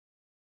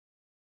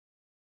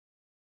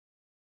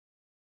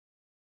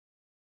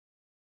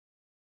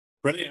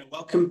Brilliant.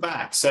 Welcome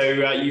back. So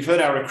you've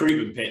heard our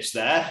recruitment pitch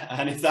there,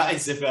 and if that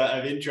is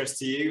of interest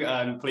to you,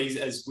 please,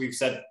 as we've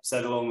said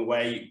along the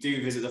way,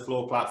 do visit the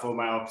Floor platform.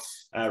 Our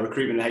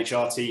recruitment and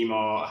HR team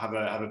have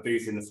a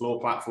booth in the Floor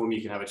platform.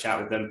 You can have a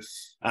chat with them.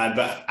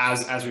 But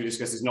as we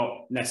discussed, it's not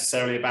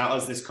necessarily about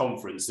us, this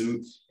conference.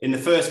 And in the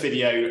first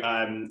video,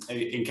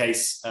 in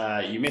case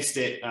you missed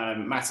it,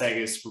 Matt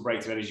Eggers from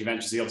Breakthrough Energy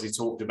Ventures, he obviously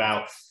talked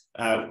about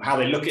how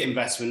they look at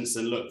investments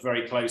and look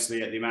very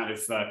closely at the amount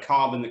of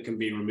carbon that can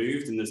be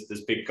removed, and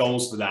there's big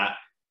goals for that.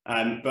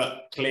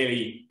 But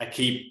clearly, a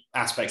key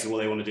aspect of what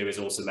they want to do is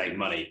also make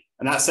money,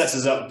 and that sets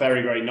us up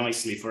very, very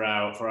nicely for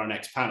our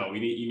next panel.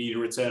 You need a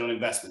return on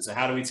investment. So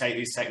how do we take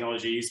these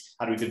technologies?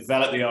 How do we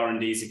develop the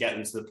R&D to get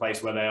them to the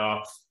place where they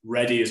are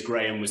ready, as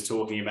Graham was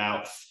talking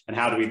about, and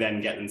how do we then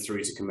get them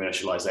through to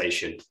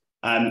commercialization?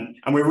 And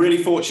we're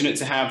really fortunate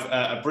to have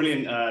a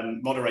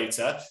brilliant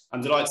moderator.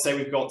 I'm delighted to say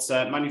we've got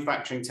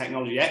manufacturing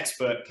technology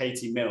expert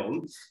Katy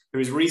Milne, who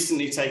has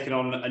recently taken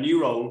on a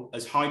new role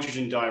as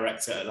hydrogen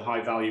director at the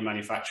high value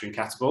manufacturing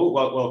Catapult.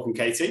 Welcome,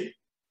 Katy.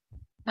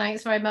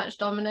 Thanks very much,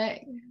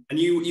 Dominic. And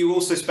you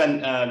also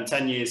spent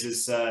 10 years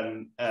as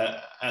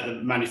at the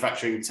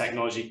manufacturing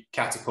technology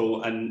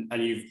Catapult, and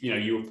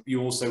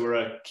you also were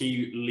a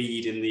key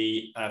lead in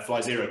the Fly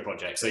Zero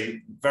project. So you're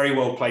very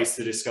well placed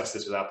to discuss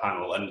this with our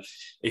panel. And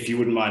if you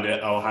wouldn't mind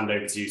it, I'll hand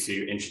over to you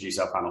to introduce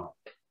our panel.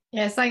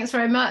 Yes, thanks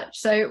very much.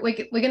 So we're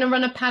going to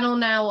run a panel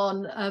now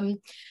on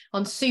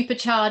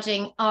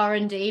supercharging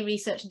R&D,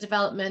 research and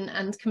development,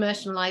 and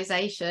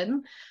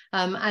commercialization.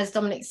 As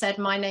Dominic said,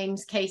 my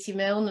name's Katy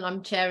Milne and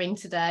I'm chairing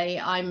today.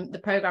 I'm the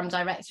program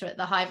director at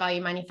the High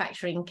Value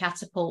Manufacturing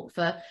Catapult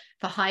for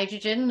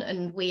hydrogen,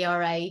 and we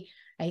are a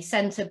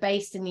centre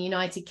based in the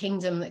United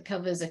Kingdom that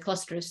covers a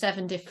cluster of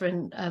 7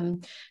 different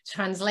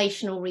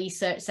translational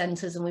research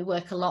centres, and we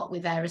work a lot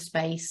with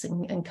Aerospace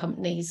and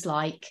companies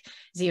like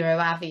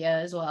ZeroAvia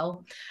as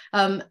well.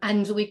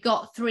 And we've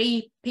got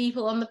 3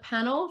 people on the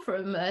panel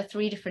from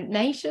 3 different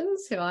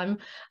nations who I'm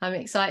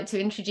excited to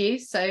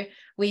introduce. So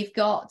we've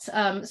got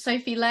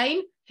Sophie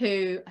Lane,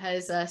 who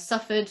has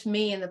suffered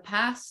me in the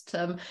past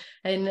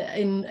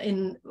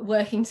in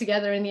working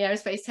together in the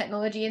Aerospace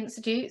Technology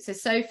Institute. So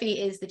Sophie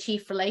is the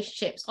Chief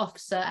Relationships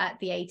Officer at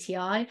the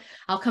ATI.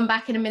 I'll come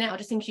back in a minute. I'll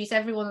just introduce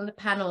everyone on the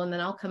panel and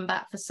then I'll come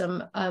back for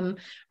some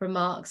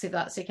remarks, if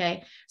that's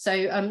okay.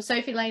 So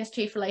Sophie Lane's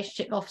Chief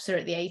Relationship Officer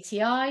at the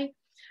ATI.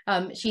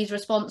 She's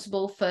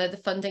responsible for the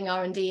funding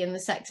R&D and the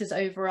sector's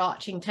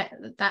overarching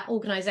that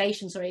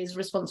organisation, is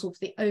responsible for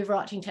the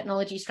overarching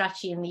technology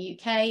strategy in the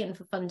UK and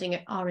for funding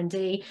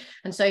R&D.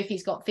 And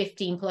Sophie's got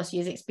 15+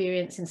 years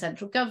experience in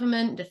central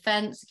government,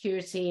 defence,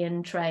 security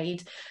and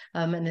trade,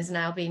 and has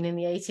now been in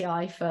the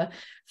ATI for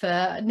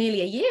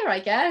nearly a year, I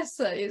guess.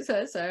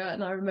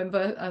 And I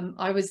remember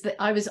I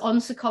was on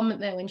secondment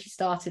there when she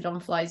started on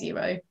Fly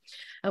Zero.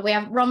 We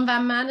have Ron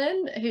van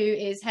Manen, who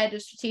is Head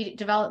of Strategic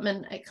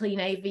Development at Clean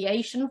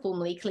Aviation,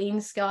 formerly Clean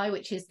Sky,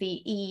 which is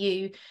the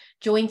EU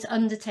joint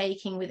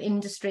undertaking with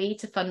industry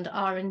to fund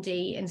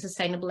R&D in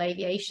sustainable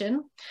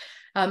aviation.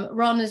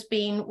 Ron has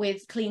been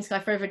with Clean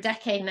Sky for over a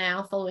decade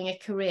now, following a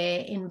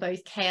career in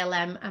both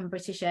KLM and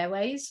British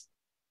Airways.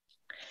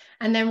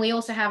 And then we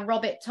also have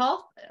Robin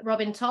Toth.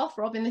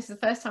 Robin, this is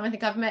the first time I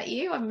think I've met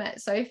you. I've met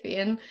Sophie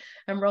and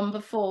Ron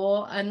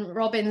before. And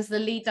Robin's the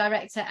lead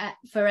director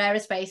for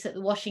Aerospace at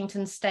the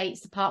Washington State's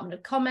Department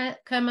of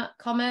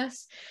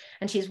Commerce.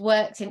 And she's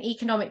worked in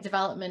economic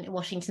development in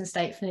Washington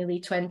State for nearly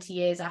 20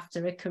 years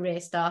after a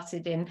career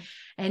started in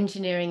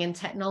engineering and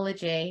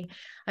technology.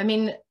 I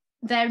mean,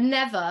 there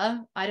never,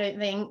 I don't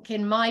think,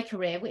 in my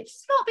career, which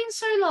has not been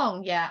so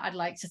long yet, I'd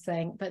like to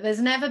think, but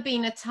there's never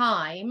been a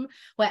time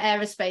where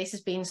aerospace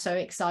has been so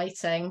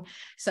exciting.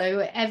 So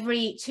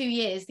every 2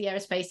 years, the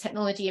Aerospace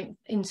Technology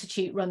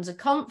Institute runs a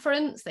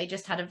conference. They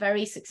just had a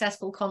very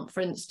successful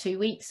conference 2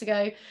 weeks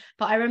ago.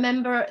 But I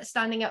remember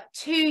standing up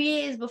 2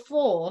 years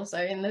before,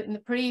 so in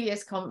the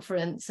previous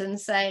conference, and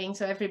saying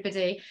to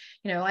everybody,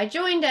 I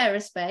joined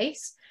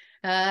aerospace.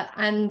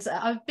 And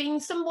I've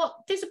been somewhat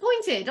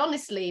disappointed,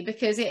 honestly,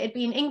 because it had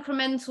been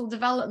incremental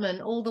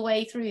development all the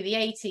way through the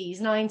 80s,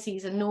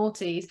 90s and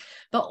noughties.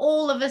 But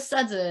all of a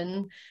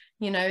sudden,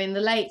 in the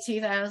late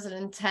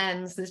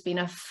 2010s, there's been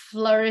a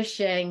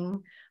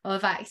flourishing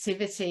of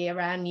activity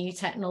around new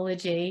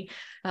technology.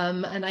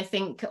 And I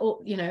think,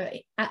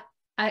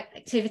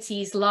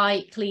 activities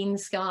like Clean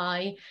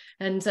Sky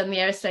and the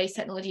Aerospace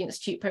Technology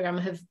Institute program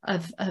have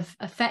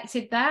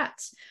affected that.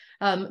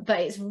 But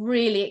it's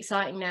really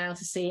exciting now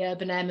to see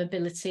urban air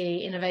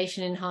mobility,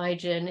 innovation in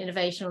hydrogen,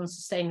 innovation on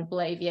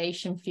sustainable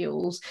aviation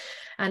fuels,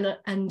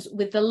 and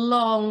with the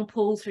long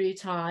pull-through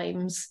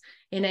times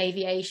in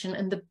aviation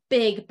and the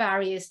big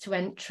barriers to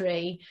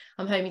entry,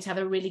 I'm hoping to have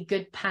a really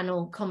good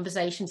panel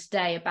conversation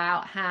today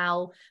about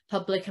how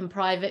public and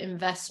private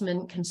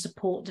investment can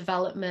support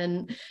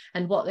development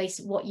and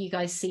what you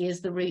guys see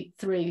as the route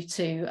through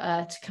to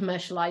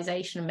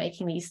commercialization and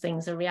making these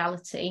things a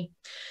reality.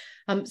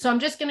 So I'm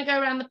just going to go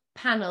around the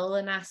panel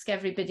and ask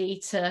everybody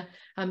to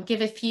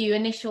give a few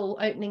initial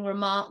opening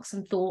remarks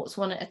and thoughts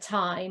one at a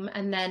time,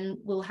 and then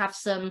we'll have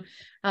some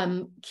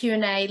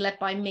Q&A led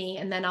by me,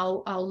 and then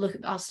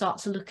I'll start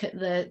to look at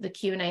the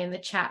Q&A in the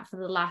chat for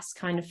the last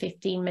kind of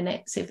 15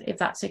 minutes, if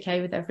that's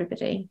okay with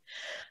everybody.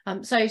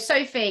 So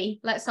Sophie,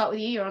 let's start with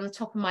you. You're on the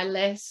top of my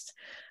list.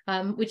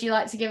 Would you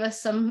like to give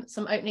us some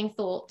opening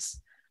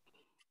thoughts?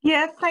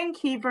 Yeah,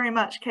 thank you very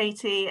much,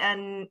 Katie.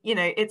 And, you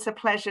know, it's a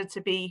pleasure to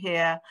be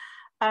here.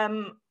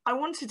 I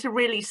wanted to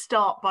really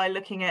start by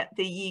looking at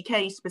the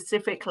UK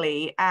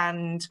specifically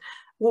and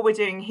what we're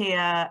doing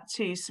here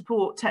to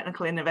support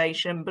technical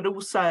innovation, but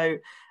also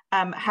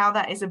how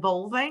that is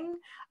evolving.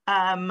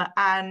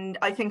 And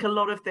I think a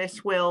lot of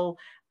this will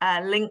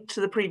link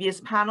to the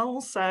previous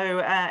panel.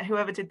 So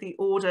whoever did the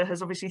order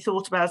has obviously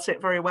thought about it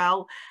very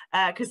well,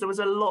 because there was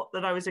a lot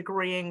that I was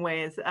agreeing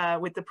with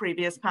the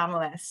previous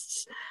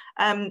panelists.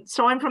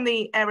 So I'm from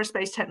the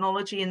Aerospace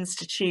Technology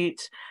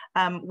Institute.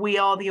 We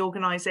are the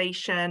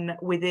organisation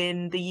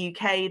within the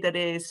UK that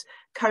is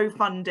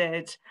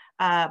co-funded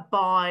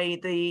by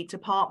the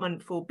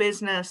Department for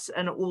Business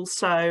and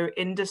also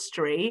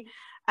Industry.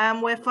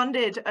 And we're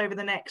funded over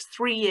the next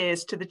 3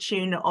 years to the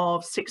tune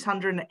of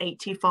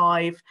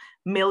 £685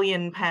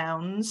 million.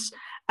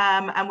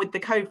 And with the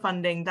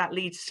co-funding, that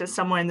leads to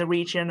somewhere in the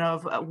region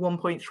of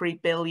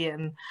 1.3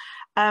 billion.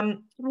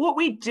 What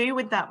we do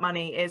with that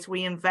money is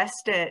we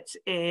invest it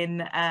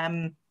in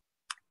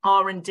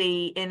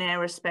R&D in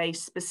aerospace,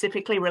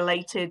 specifically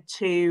related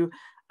to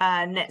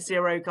net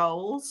zero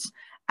goals.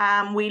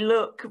 We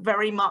look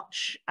very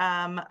much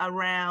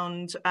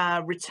around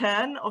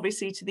return,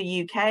 obviously, to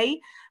the UK,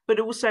 but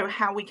also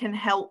how we can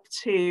help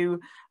to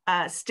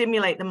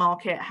stimulate the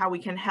market, how we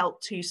can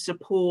help to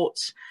support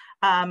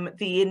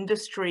the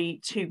industry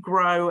to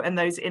grow and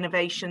those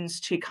innovations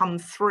to come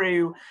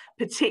through,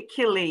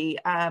 particularly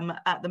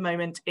at the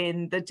moment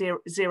in the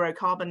zero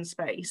carbon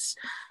space.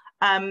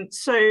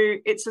 So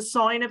it's a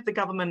sign of the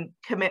government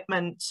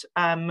commitment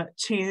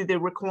to the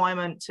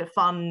requirement to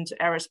fund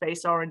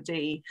aerospace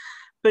R&D.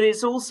 But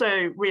it's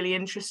also really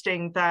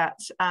interesting that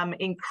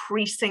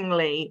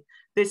increasingly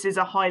this is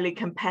a highly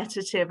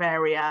competitive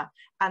area,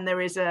 and there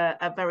is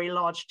a very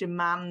large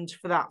demand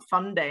for that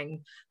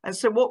funding. And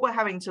so what we're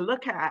having to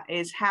look at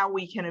is how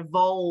we can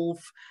evolve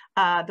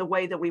the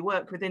way that we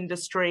work with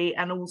industry,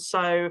 and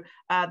also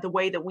the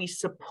way that we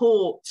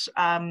support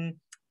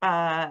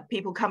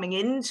people coming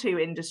into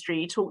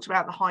industry. You talked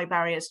about the high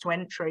barriers to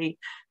entry.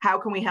 How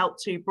can we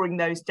help to bring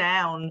those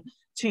down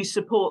to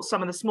support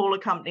some of the smaller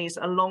companies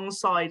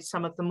alongside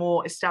some of the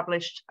more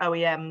established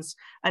OEMs,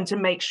 and to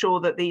make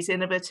sure that these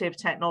innovative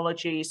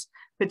technologies,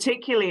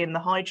 particularly in the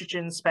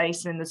hydrogen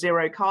space and in the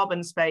zero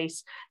carbon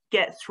space,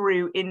 get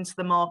through into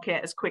the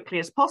market as quickly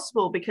as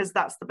possible, because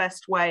that's the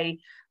best way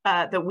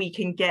that we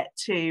can get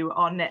to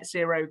our net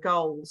zero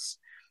goals.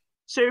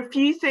 So a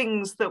few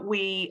things that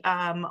we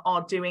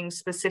are doing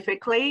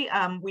specifically.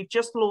 We've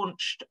just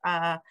launched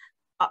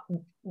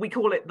we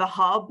call it the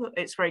hub.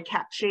 It's very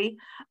catchy,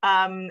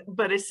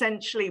 but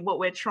essentially what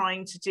we're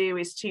trying to do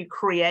is to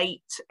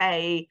create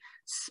a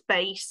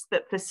space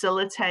that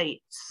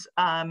facilitates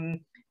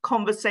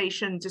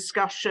conversation,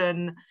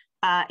 discussion,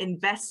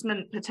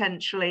 investment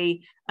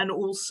potentially, and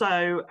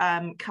also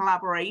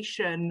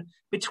collaboration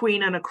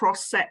between and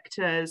across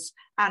sectors,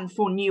 and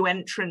for new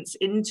entrants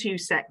into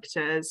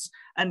sectors,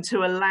 and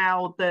to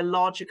allow the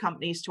larger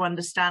companies to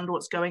understand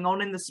what's going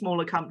on in the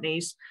smaller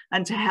companies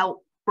and to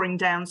help bring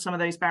down some of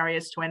those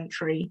barriers to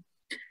entry.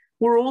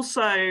 We're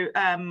also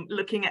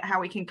looking at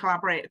how we can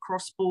collaborate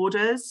across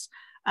borders.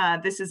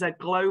 This is a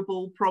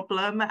global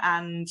problem,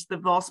 and the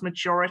vast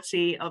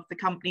majority of the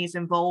companies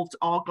involved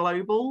are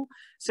global.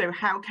 So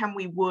how can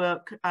we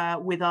work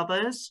with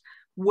others?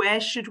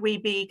 Where should we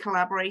be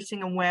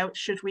collaborating and where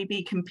should we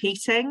be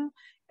competing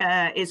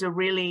is a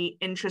really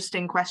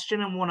interesting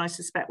question, and one I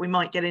suspect we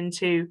might get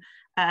into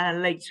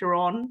later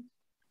on.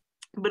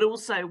 But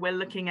also we're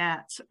looking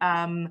at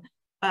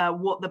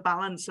what the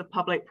balance of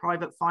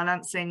public-private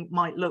financing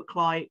might look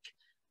like,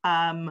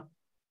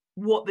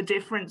 what the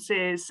difference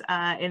is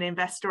in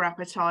investor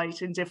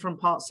appetite in different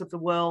parts of the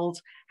world,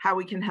 how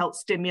we can help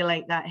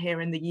stimulate that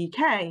here in the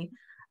UK.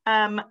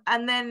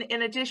 And then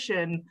in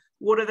addition,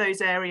 what are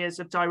those areas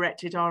of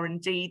directed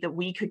R&D that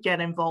we could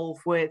get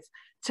involved with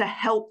to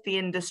help the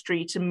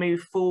industry to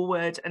move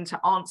forward and to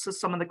answer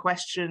some of the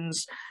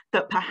questions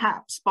that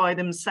perhaps by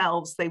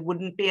themselves they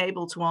wouldn't be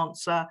able to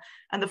answer.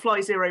 And the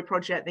Fly Zero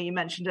project that you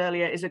mentioned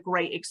earlier is a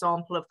great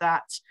example of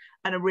that,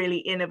 and a really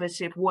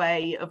innovative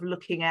way of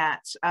looking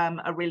at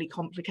a really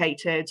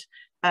complicated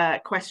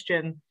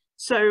question.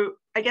 So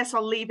I guess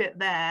I'll leave it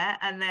there,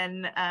 and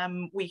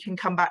then we can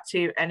come back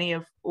to any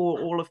of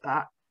all of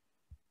that.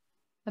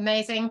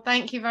 Amazing.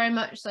 Thank you very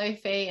much,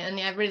 Sophie. And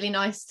yeah, really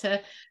nice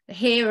to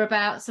hear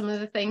about some of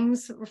the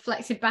things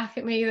reflected back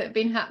at me that have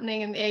been happening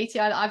in the ATI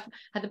that I've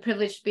had the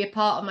privilege to be a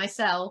part of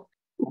myself.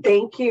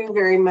 Thank you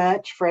very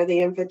much for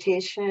the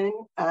invitation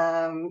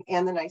and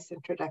the nice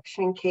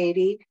introduction,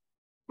 Katie.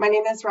 My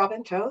name is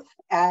Robin Toth.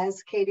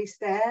 As Katy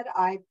said,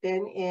 I've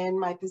been in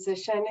my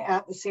position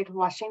at the state of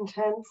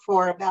Washington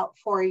for about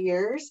 4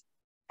 years.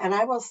 And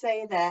I will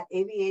say that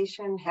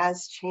aviation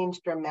has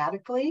changed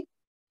dramatically,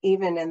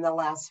 even in the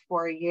last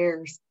 4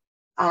 years.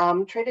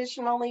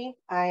 Traditionally,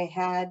 I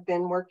had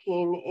been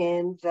working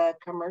in the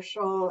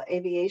commercial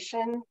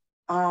aviation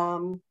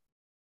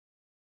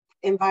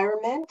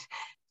environment.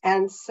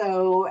 And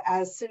so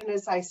as soon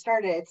as I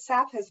started,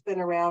 SAF has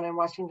been around in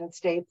Washington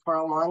State for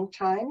a long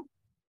time,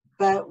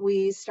 but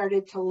we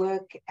started to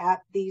look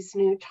at these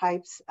new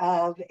types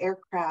of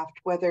aircraft,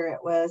 whether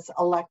it was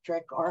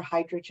electric or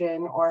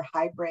hydrogen or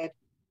hybrid.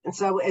 And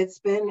so it's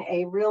been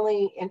a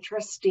really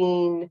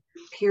interesting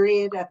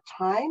period of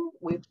time.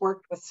 We've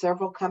worked with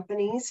several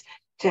companies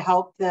to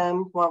help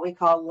them what we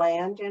call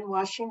land in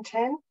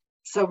Washington.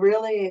 So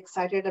really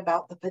excited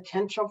about the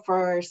potential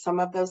for some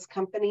of those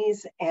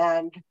companies,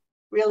 and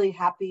really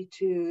happy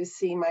to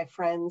see my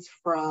friends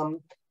from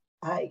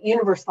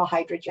Universal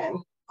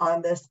Hydrogen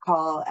on this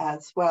call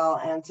as well,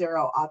 and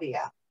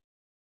ZeroAvia.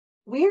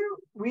 We're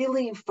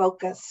really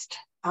focused.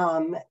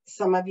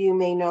 Some of you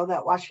may know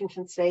that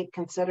Washington State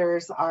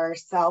considers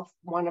ourselves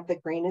one of the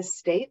greenest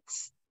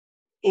states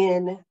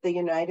in the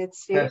United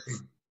States.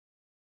 Yes.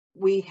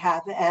 We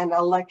have an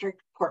electric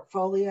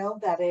portfolio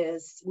that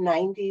is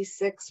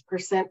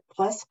 96%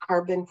 plus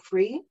carbon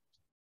free.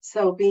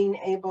 So being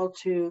able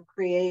to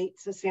create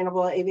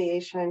sustainable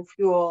aviation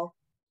fuel,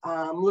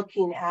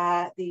 looking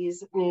at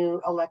these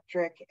new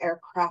electric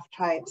aircraft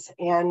types,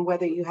 and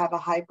whether you have a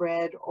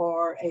hybrid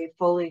or a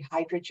fully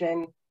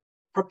hydrogen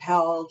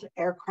propelled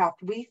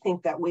aircraft, we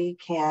think that we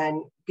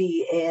can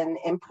be an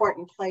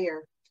important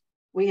player.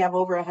 We have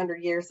over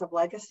 100 years of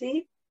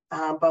legacy,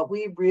 but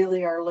we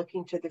really are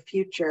looking to the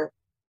future.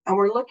 And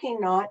we're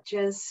looking not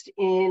just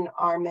in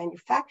our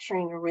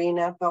manufacturing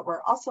arena, but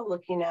we're also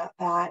looking at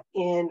that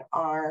in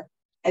our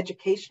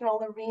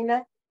educational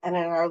arena and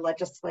in our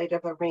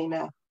legislative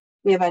arena.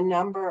 We have a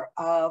number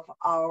of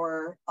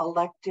our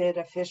elected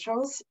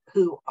officials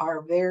who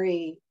are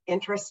very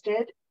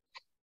interested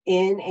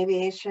in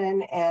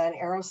aviation and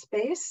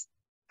aerospace.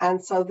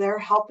 And so they're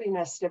helping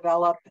us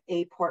develop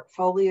a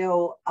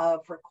portfolio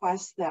of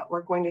requests that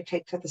we're going to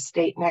take to the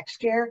state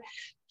next year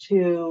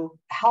to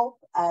help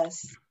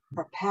us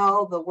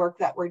propel the work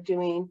that we're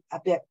doing a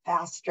bit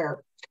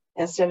faster.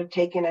 Instead of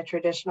taking a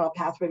traditional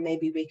pathway,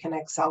 maybe we can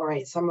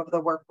accelerate some of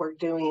the work we're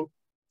doing.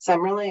 So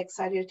I'm really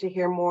excited to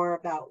hear more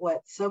about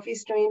what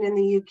Sophie's doing in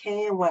the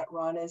UK and what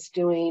Ron is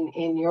doing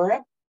in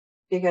Europe,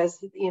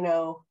 because, you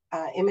know,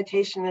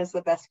 imitation is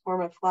the best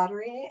form of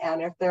flattery.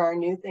 And if there are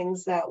new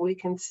things that we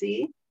can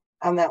see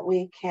and that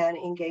we can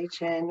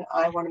engage in,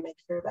 I want to make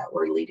sure that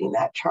we're leading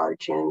that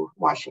charge in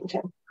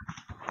Washington.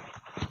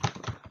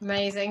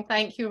 Amazing.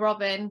 Thank you,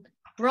 Robin.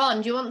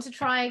 Ron, do you want to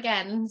try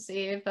again?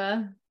 See if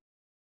Can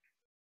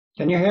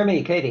you hear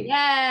me, Katy?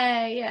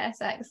 yeah, yes,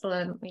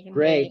 excellent. We can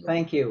Great, hear you.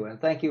 thank you. And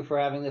thank you for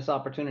having this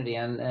opportunity,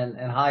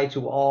 and hi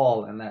to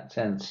all in that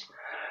sense.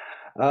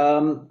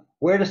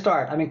 Where to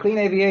start? I mean, clean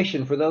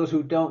aviation, for those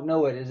who don't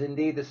know it, is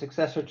indeed the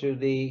successor to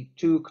the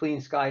two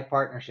Clean Sky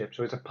partnerships.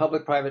 So it's a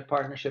public-private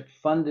partnership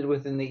funded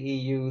within the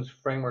EU's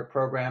framework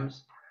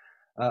programs.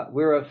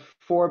 We're a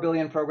 4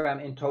 billion program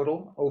in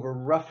total over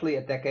roughly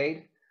a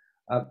decade.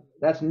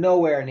 That's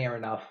nowhere near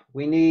enough.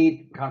 We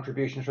need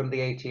contributions from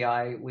the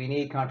ATI. We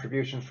need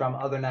contributions from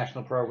other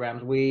national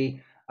programs.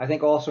 We, I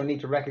think, also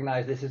need to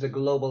recognize this is a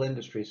global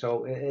industry.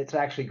 So it's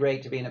actually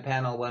great to be in a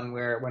panel when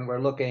we're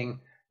looking,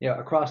 you know,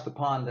 across the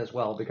pond as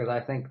well, because I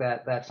think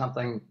that that's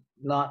something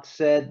not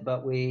said,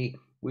 but we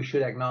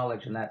should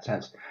acknowledge in that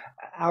sense.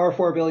 Our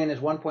 4 billion is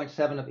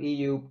 1.7 of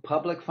EU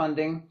public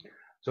funding.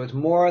 So it's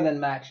more than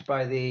matched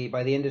by the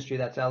industry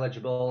that's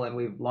eligible, and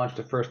we've launched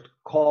a first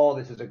call.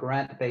 This is a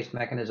grant-based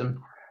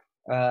mechanism,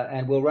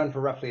 and will run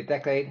for roughly a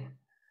decade.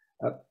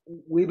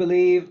 We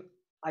believe,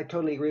 I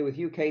totally agree with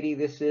you, Katy,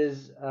 this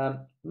is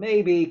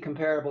maybe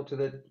comparable to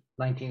the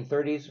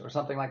 1930s or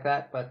something like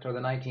that, but or the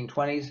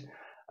 1920s.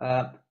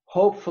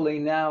 Hopefully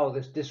now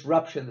this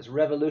disruption, this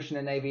revolution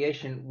in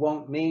aviation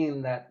won't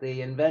mean that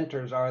the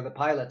inventors are the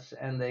pilots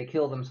and they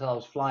kill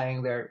themselves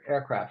flying their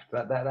aircraft.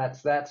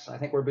 That's I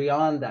think we're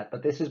beyond that.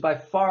 But this is by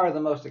far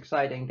the most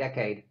exciting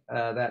decade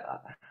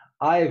that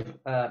I've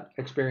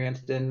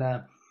experienced in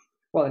a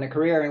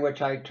career in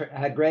which I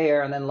had gray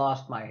hair and then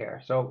lost my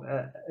hair. So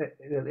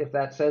if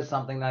that says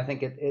something, I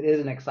think it is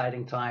an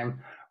exciting time.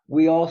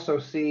 We also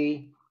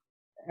see,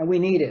 and we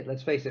need it,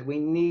 let's face it, we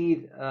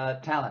need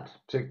talent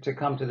to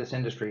come to this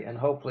industry, and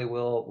hopefully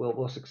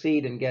we'll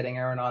succeed in getting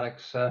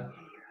aeronautics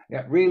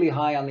really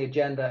high on the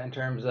agenda in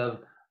terms of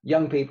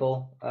young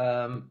people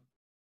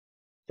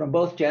from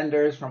both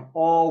genders, from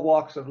all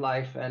walks of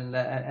life, and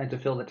to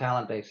fill the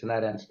talent base in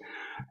that end.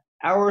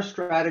 Our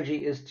strategy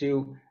is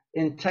to,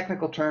 in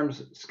technical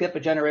terms, skip a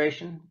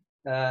generation.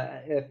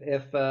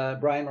 If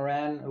Brian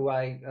Manen, who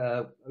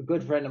a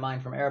good friend of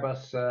mine from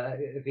Airbus,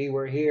 if he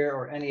were here,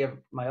 or any of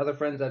my other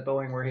friends at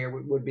Boeing were here,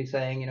 would be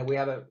saying, you know, we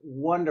have a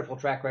wonderful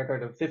track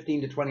record of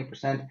 15 to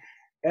 20%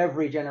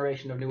 every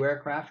generation of new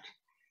aircraft.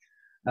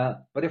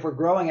 But if we're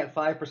growing at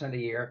 5% a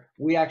year,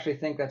 we actually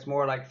think that's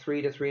more like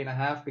 3 to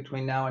 3.5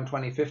 between now and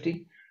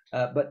 2050.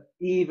 But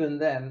even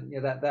then,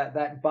 you know,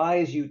 that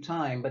buys you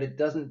time, but it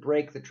doesn't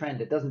break the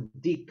trend. It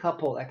doesn't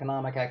decouple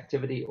economic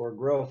activity or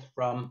growth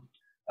from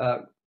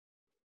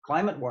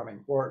climate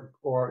warming or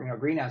you know,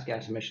 greenhouse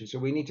gas emissions. So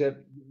we need to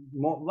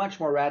much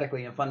more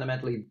radically and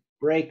fundamentally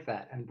break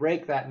that. And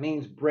break that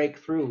means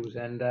breakthroughs.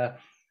 And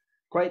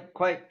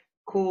quite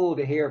cool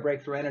to hear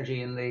breakthrough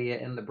energy in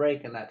the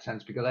break in that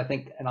sense, because I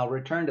think, and I'll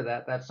return to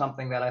that, that's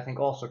something that I think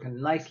also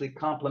can nicely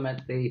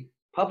complement the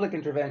public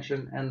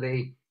intervention and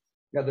the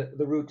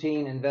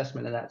routine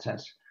investment in that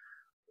sense.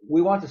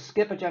 We want to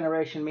skip a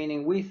generation,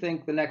 meaning we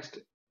think the next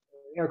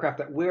aircraft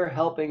that we're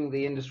helping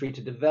the industry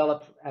to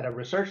develop at a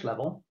research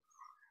level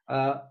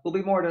will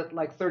be more to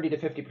like 30 to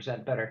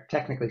 50% better,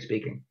 technically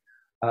speaking.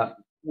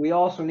 We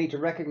also need to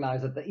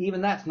recognize that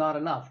even that's not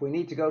enough. We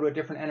need to go to a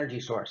different energy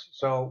source.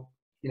 So,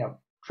 you know,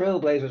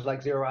 trailblazers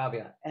like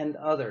ZeroAvia and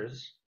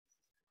others,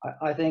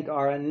 I think,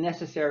 are a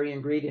necessary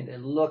ingredient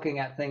in looking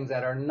at things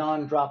that are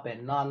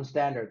non-drop-in,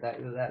 non-standard,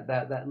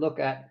 that look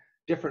at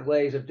different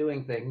ways of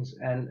doing things,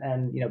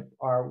 and you know,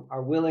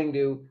 are willing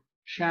to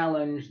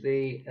challenge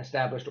the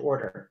established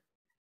order.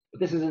 But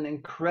this is an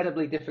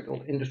incredibly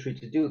difficult industry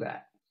to do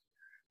that.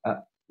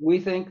 We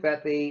think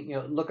that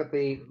look at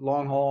the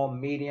long haul,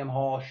 medium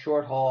haul,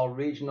 short haul,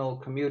 regional,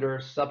 commuter,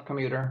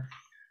 subcommuter.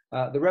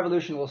 The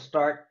revolution will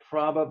start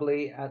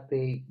probably at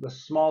the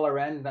smaller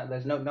end.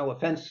 There's no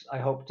offense, I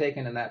hope,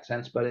 taken in that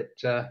sense, but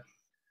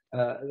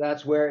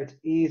that's where it's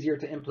easier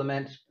to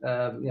implement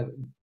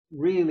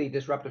really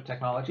disruptive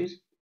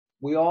technologies.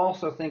 We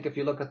also think, if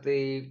you look at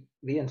the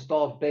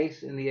installed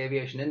base in the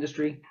aviation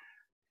industry,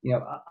 you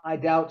know, I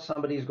doubt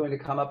somebody is going to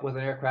come up with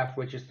an aircraft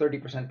which is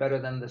 30% better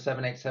than the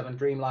 787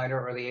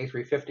 Dreamliner or the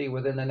A350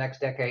 within the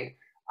next decade.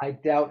 I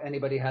doubt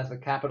anybody has the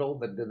capital,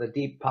 the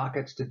deep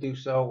pockets to do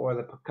so, or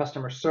the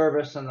customer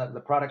service and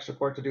the product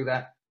support to do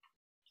that.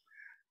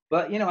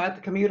 But, you know, at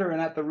the commuter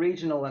and at the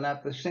regional and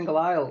at the single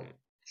aisle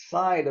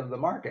side of the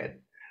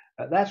market,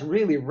 that's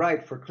really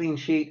ripe for clean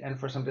sheet and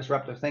for some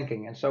disruptive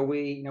thinking. And so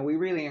we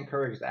really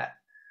encourage that.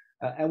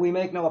 And we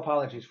make no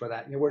apologies for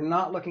that. You know, we're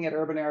not looking at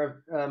urban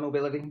air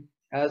mobility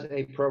as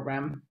a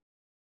program.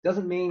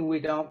 Doesn't mean we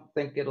don't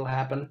think it'll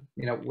happen.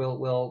 You know,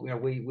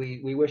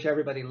 we wish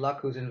everybody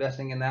luck who's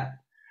investing in that.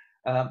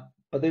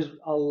 But there's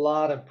a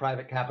lot of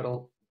private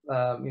capital,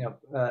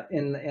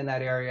 in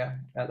that area.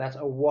 That's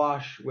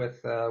awash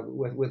with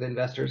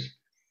investors.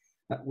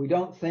 We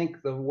don't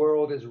think the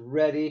world is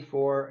ready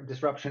for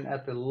disruption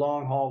at the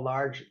long haul,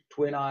 large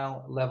twin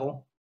aisle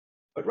level,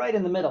 but right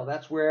in the middle,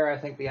 that's where I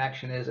think the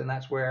action is, and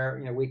that's where,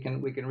 you know, we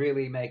can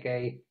really make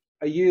a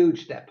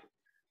huge step.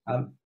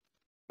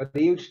 But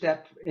the huge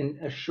step in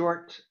a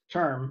short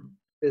term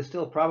is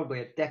still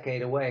probably a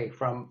decade away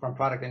from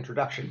product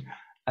introduction.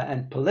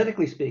 And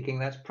politically speaking,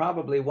 that's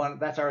probably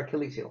that's our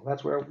Achilles heel.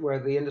 That's where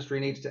the industry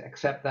needs to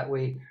accept that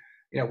we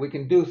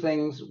can do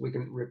things. We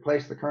can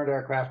replace the current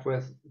aircraft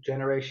with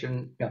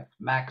generation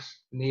Max,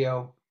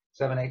 Neo,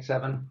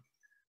 787.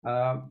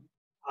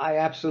 I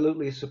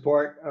absolutely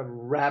support a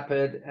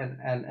rapid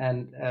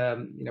and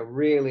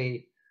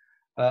really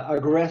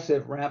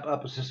aggressive ramp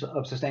up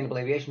of sustainable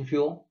aviation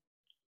fuel.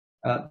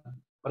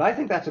 But I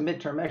think that's a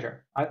midterm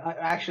measure. I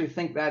actually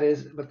think that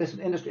is, but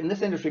in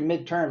this industry,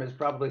 midterm is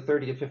probably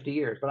 30 to 50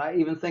 years. But I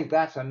even think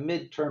that's a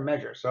midterm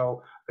measure.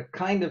 So the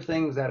kind of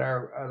things that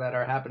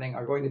are happening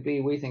are going to be,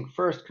 we think,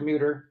 first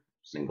commuter,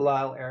 single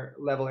aisle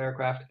level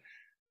aircraft,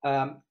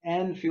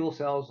 and fuel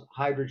cells,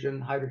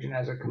 hydrogen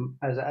as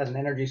an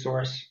energy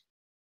source,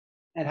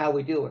 and how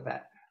we deal with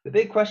that. The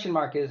big question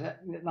mark is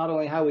not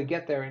only how we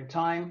get there in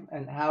time,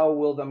 and how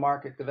will the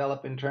market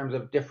develop in terms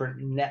of different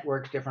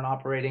networks, different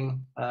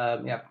operating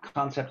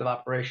concept of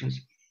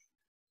operations.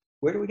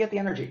 Where do we get the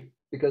energy?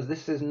 Because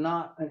this is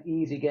not an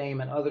easy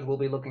game, and others will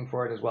be looking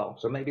for it as well.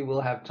 So maybe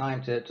we'll have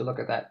time to look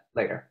at that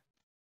later.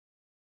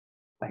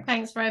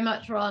 Thanks very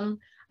much, Ron.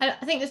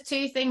 I think there's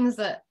two things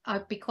that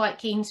I'd be quite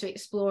keen to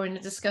explore in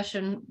a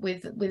discussion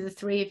with the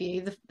three of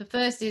you. The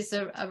first is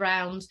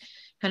around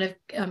kind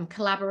of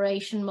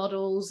collaboration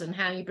models and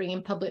how you bring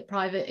in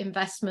public-private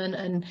investment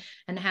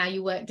and how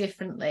you work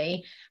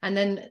differently. And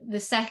then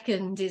the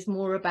second is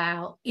more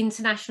about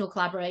international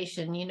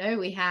collaboration. You know,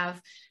 we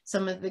have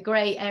some of the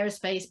great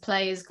aerospace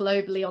players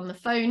globally on the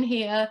phone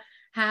here.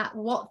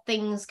 What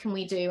things can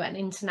we do at an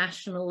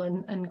international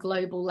and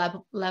global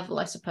level,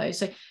 I suppose.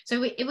 So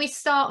if we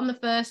start on the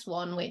first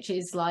one, which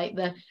is like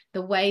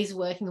the ways of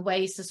working, the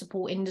ways to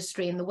support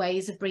industry and the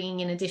ways of bringing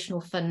in additional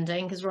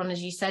funding, because Ron,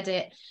 as you said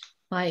it,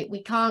 like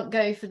we can't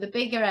go for the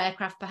bigger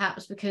aircraft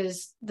perhaps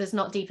because there's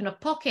not deep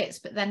enough pockets,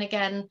 but then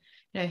again,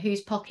 you know,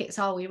 whose pockets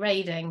are we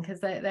raiding? Because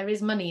there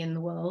is money in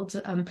the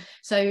world.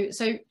 So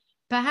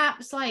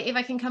perhaps, like, if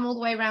I can come all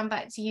the way around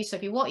back to you,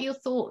 Sophie, what are your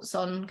thoughts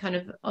on kind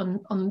of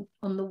on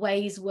the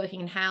ways of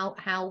working and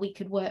how we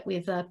could work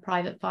with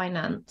private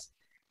finance?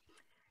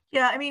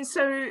 Yeah, I mean,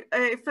 so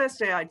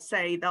firstly, I'd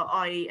say that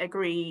I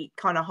agree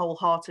kind of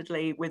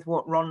wholeheartedly with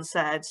what Ron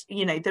said.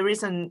 You know, there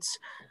isn't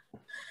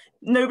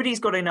nobody's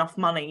got enough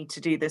money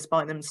to do this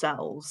by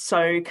themselves.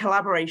 So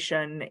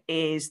collaboration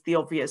is the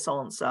obvious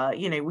answer.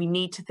 You know, we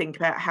need to think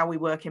about how we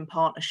work in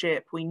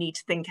partnership. We need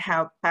to think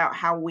about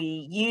how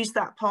we use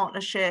that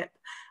partnership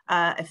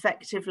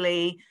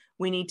effectively.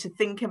 We need to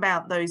think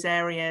about those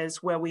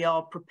areas where we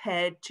are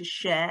prepared to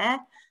share.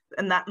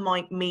 And that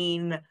might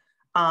mean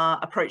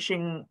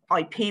approaching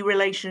IP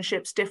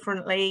relationships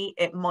differently.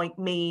 It might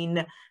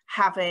mean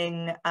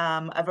having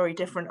a very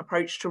different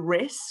approach to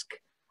risk.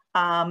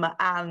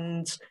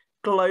 And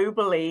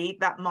globally,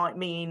 that might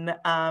mean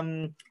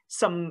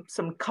some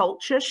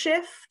culture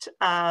shift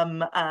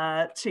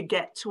to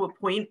get to a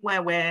point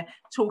where we're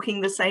talking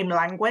the same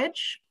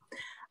language.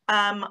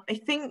 I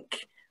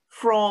think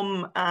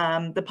from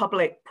the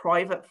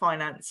public-private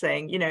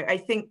financing, you know, I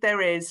think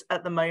there is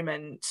at the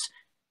moment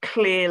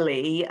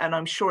clearly, and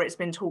I'm sure it's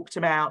been talked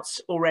about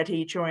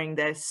already during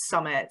this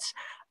summit,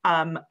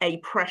 a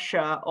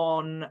pressure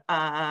on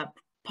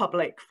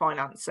public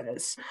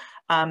finances.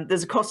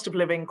 There's a cost of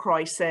living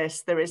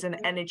crisis, there is an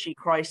energy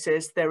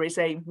crisis, there is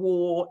a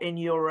war in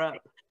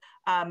Europe.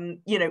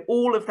 You know,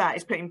 all of that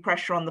is putting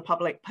pressure on the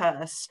public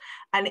purse.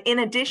 And in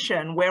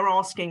addition, we're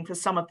asking for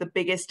some of the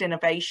biggest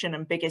innovation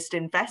and biggest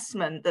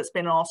investment that's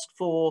been asked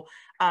for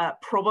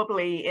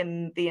probably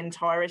in the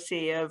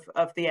entirety of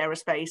the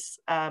aerospace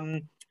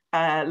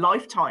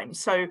lifetime.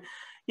 So,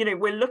 you know,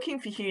 we're looking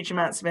for huge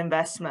amounts of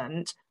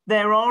investment.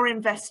 There are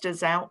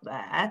investors out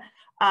there.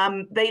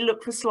 They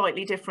look for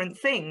slightly different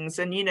things.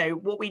 And, you know,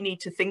 what we need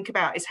to think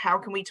about is how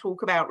can we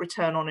talk about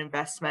return on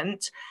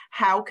investment?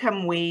 How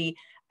can we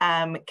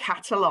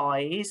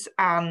catalyze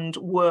and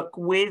work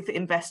with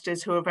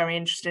investors who are very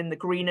interested in the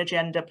green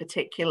agenda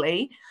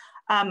particularly?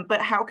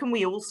 But how can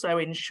we also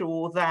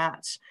ensure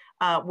that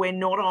we're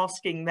not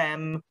asking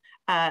them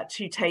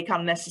to take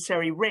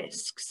unnecessary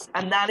risks?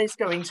 And that is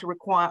going to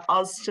require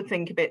us to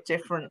think a bit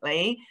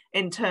differently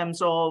in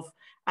terms of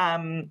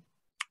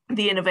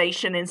the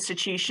innovation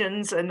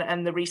institutions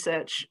and the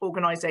research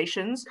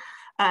organizations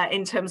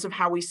in terms of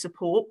how we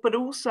support, but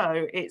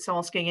also it's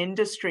asking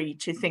industry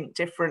to think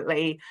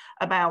differently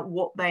about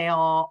what they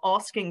are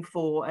asking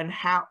for and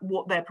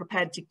what they're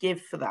prepared to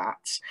give for that.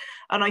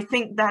 And I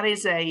think that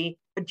is a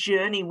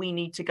journey we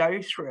need to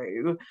go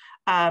through.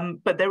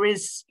 But there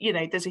is, you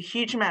know, there's a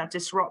huge amount of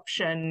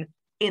disruption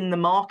in the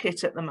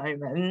market at the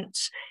moment.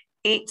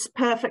 It's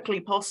perfectly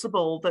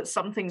possible that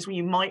some things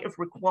you might have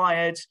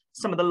required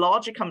some of the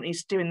larger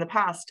companies to do in the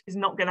past is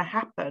not going to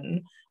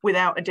happen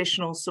without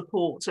additional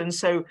support. And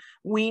so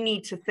we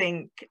need to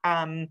think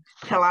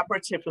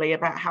collaboratively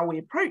about how we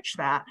approach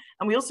that.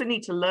 And we also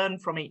need to learn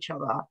from each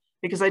other,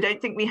 because I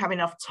don't think we have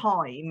enough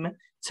time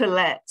to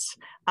let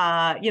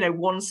you know,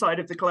 one side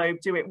of the globe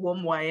do it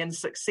one way and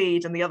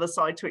succeed and the other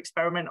side to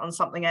experiment on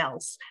something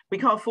else. We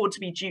can't afford to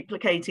be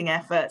duplicating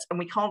effort, and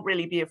we can't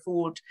really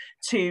afford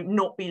to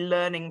not be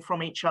learning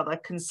from each other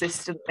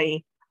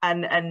consistently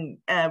and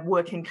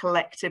working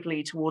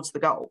collectively towards the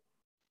goal.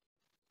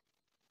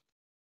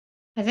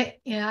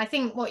 I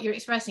think what you're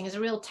expressing is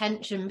a real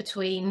tension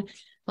between,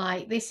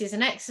 like, this is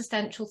an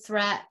existential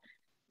threat.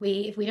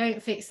 If we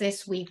don't fix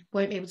this, we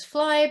won't be able to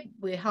fly,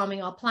 we're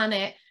harming our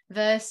planet,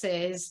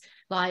 versus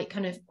like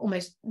kind of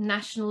almost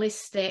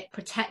nationalistic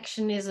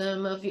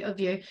protectionism of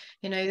you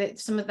know, that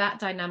some of that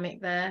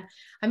dynamic there.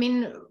 I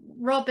mean,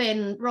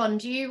 Ron,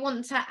 do you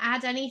want to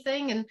add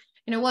anything? And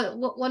you know,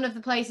 what one of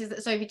the places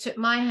that Sophie took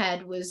my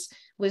head was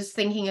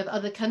thinking of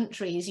other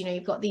countries. You know,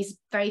 you've got these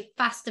very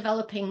fast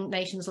developing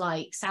nations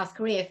like South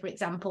Korea, for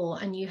example,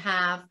 and you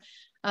have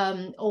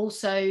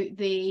also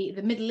the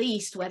Middle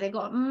East, where they've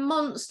got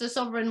monster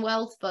sovereign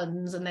wealth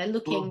funds and they're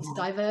looking to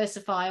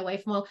diversify away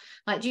from all.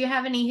 Like, do you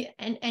have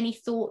any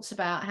thoughts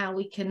about how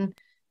we can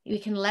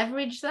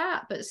leverage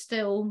that but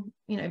still,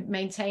 you know,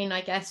 maintain,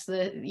 I guess,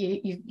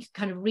 you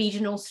kind of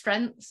regional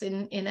strengths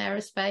in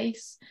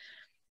aerospace?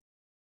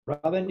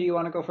 Robin, do you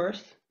want to go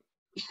first?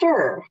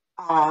 Sure.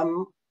 I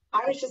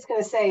was just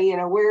going to say, you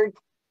know, we're,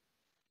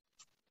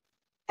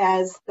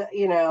 as the,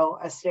 you know,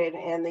 a state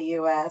in the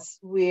US,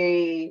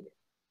 we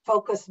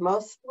focus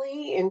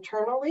mostly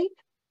internally,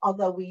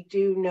 although we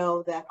do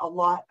know that a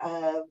lot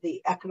of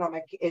the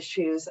economic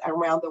issues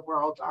around the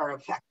world are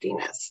affecting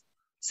us.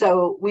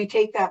 So we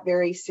take that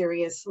very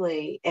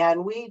seriously,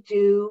 and we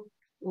do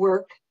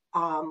work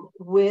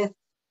with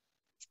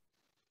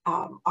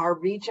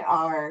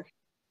our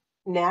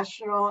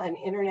national and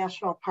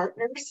international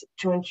partners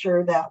to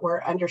ensure that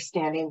we're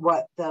understanding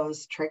what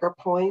those trigger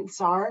points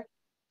are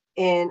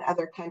in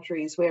other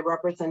countries. We have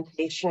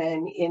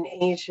representation in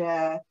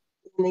Asia,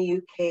 in the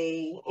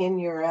UK, in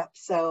Europe.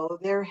 So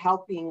they're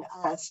helping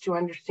us to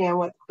understand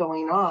what's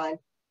going on.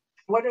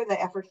 What are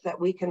the efforts that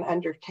we can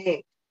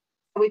undertake?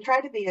 We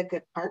try to be a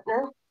good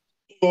partner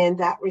in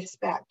that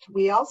respect.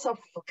 We also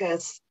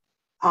focus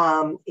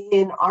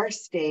in our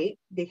state,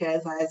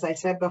 because as I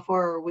said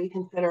before, we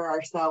consider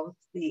ourselves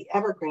the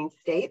evergreen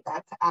state.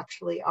 That's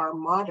actually our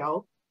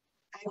motto.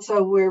 And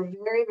so we're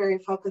very, very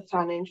focused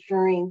on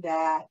ensuring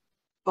that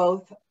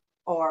both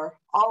or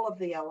all of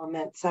the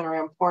elements that are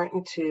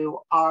important to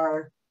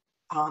our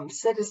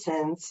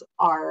citizens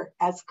are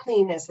as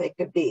clean as they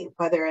could be,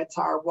 whether it's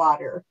our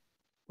water,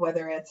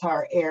 whether it's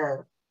our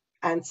air.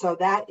 And so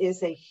that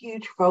is a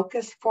huge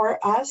focus for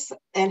us.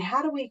 And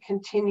how do we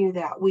continue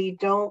that? We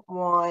don't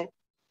want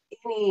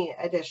any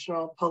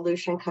additional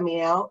pollution coming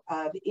out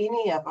of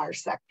any of our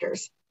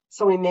sectors.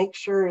 So we make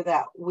sure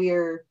that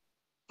we're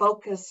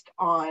focused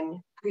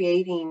on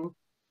creating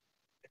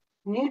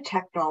new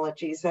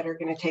technologies that are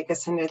going to take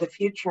us into the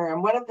future.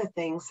 And one of the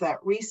things that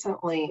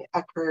recently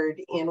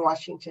occurred in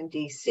Washington,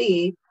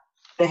 D.C.,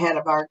 the head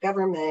of our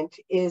government,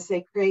 is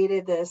they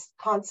created this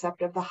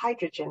concept of the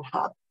hydrogen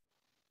hub.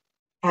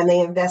 And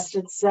they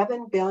invested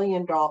 $7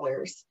 billion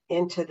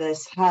into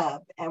this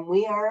hub. And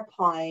we are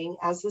applying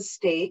as a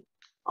state,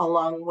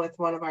 along with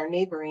one of our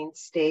neighboring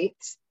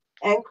states,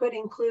 and could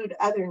include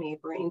other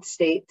neighboring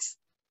states,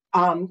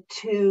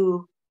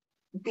 to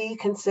be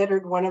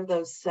considered one of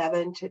those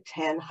 7 to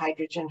 10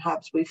 hydrogen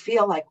hubs. We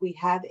feel like we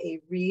have a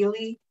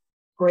really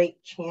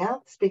great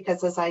chance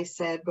because, as I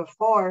said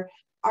before,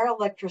 our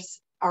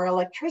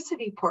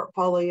electricity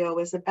portfolio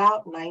is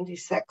about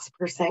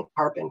 96%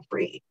 carbon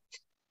free.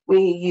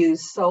 We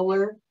use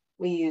solar,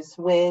 we use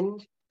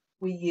wind,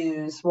 we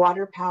use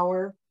water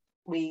power,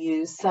 we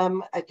use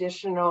some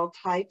additional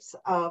types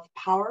of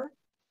power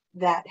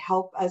that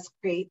help us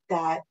create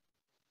that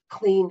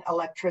clean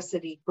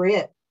electricity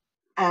grid.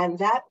 And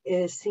that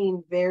is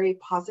seen very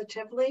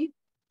positively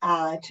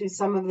to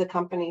some of the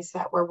companies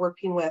that we're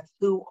working with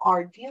who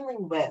are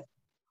dealing with,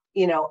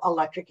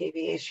 electric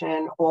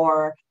aviation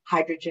or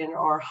hydrogen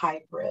or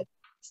hybrid.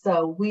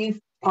 So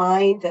we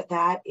find that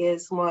that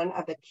is one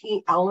of the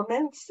key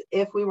elements.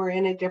 If we were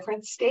in a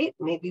different state,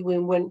 maybe we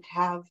wouldn't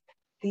have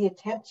the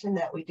attention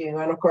that we do.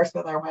 And of course,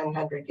 with our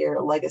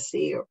 100-year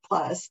legacy or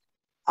plus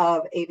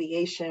of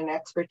aviation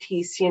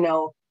expertise,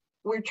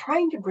 we're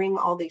trying to bring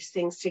all these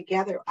things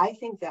together. I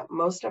think that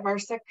most of our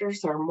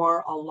sectors are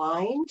more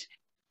aligned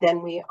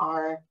than we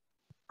are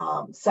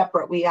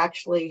separate. We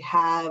actually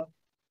have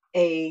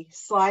a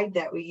slide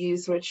that we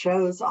use which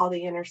shows all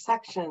the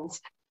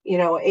intersections.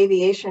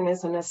 Aviation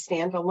isn't a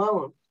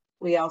standalone.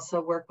 We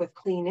also work with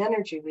clean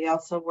energy. We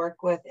also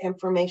work with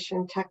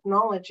information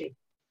technology.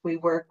 We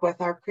work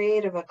with our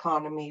creative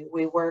economy.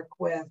 We work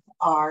with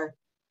our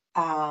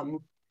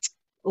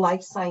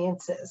life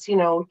sciences,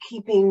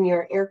 keeping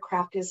your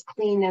aircraft as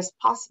clean as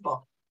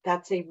possible.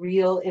 That's a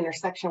real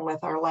intersection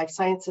with our life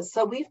sciences.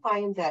 So we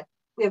find that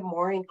we have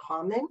more in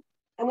common,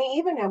 and we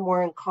even have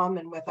more in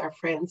common with our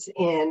friends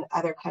in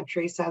other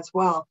countries as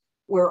well.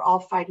 We're all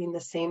fighting the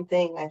same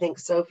thing. I think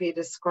Sophie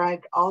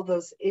described all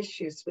those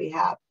issues we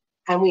have,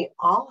 and we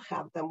all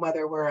have them,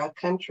 whether we're a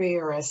country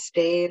or a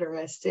state or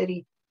a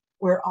city.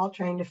 We're all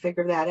trying to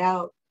figure that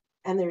out.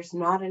 And there's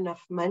not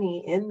enough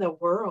money in the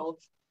world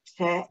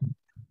to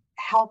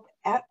help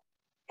at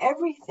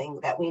everything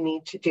that we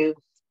need to do.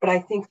 But I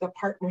think the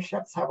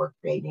partnerships that we're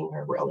creating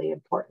are really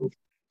important.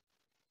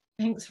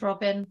 Thanks,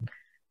 Robin.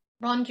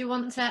 Ron, do you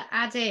want to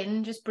add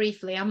in just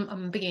briefly?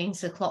 I'm beginning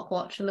to clock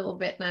watch a little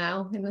bit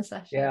now in the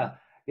session. Yeah.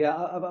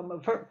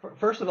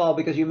 First of all,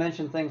 because you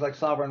mentioned things like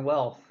sovereign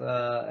wealth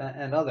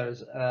and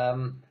others,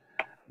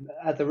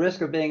 at the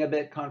risk of being a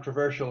bit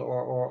controversial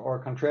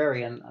or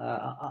contrarian,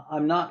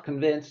 I'm not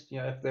convinced.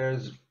 If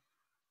there's,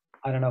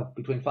 I don't know,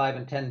 between 5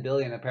 and 10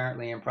 billion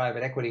apparently in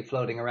private equity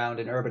floating around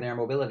in urban air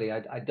mobility,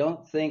 I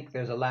don't think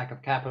there's a lack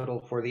of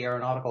capital for the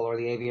aeronautical or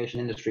the aviation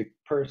industry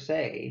per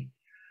se.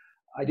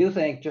 I do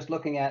think just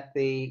looking at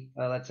the,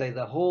 let's say,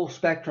 the whole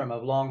spectrum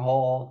of long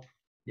haul,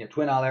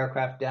 twin aisle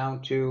aircraft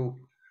down to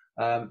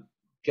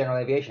general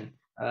aviation,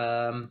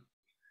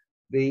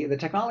 the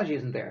technology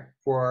isn't there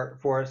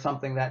for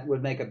something that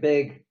would make a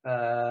big,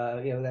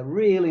 that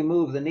really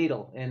move the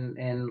needle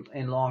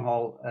in long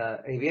haul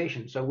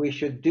aviation. So we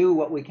should do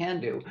what we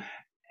can do.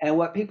 And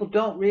what people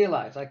don't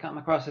realize, I come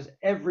across this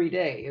every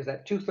day, is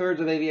that 2/3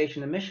 of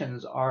aviation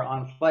emissions are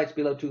on flights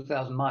below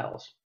 2,000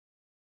 miles.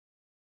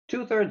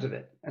 2/3 of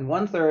it, and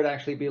 1/3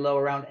 actually below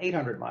around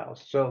 800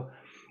 miles. So,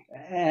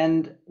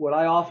 and what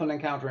I often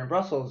encounter in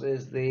Brussels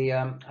is the,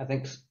 I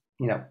think,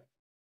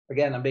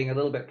 again, I'm being a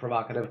little bit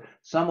provocative,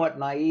 somewhat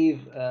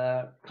naive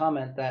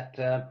comment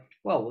that,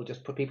 well, we'll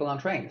just put people on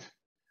trains.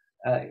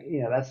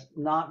 That's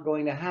not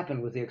going to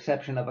happen with the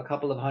exception of a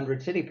couple of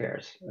hundred city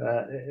pairs.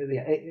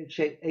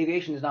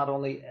 Aviation is not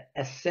only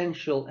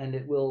essential, and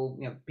it will,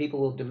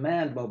 people will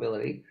demand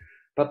mobility,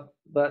 but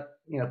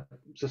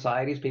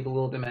societies, people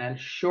will demand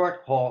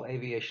short haul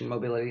aviation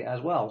mobility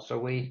as well. So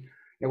we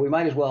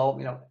might as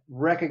well,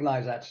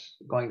 recognize that's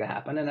going to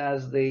happen. And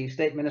as the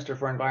State Minister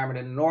for Environment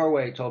in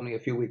Norway told me a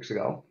few weeks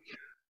ago,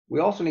 we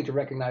also need to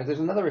recognize there's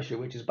another issue,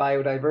 which is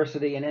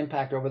biodiversity and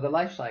impact over the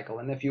life cycle.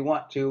 And if you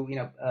want to,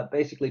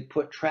 basically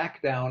put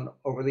track down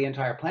over the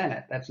entire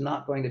planet, that's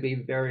not going to be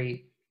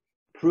very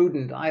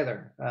prudent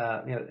either.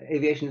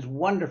 Aviation is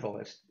wonderful.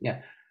 It's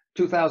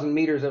 2,000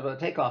 meters of a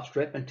takeoff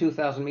strip and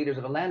 2,000 meters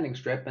of a landing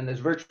strip, and there's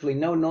virtually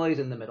no noise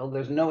in the middle.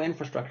 There's no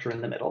infrastructure in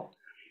the middle,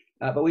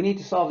 but we need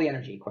to solve the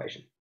energy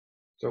equation.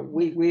 So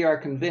we are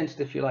convinced,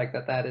 if you like,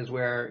 that is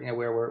where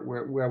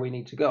where we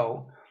need to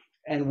go.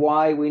 and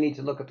why we need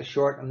to look at the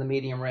short and the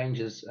medium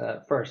ranges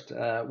first.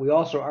 We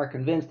also are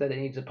convinced that it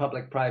needs a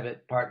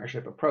public-private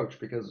partnership approach,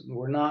 because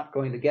we're not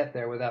going to get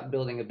there without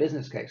building a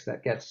business case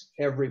that gets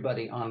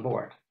everybody on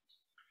board.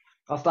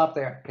 I'll stop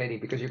there, Katie,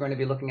 because you're going to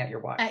be looking at your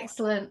watch.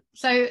 Excellent.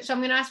 So I'm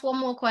going to ask one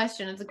more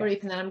question of the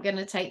group, and then I'm going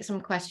to take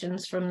some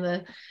questions from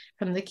the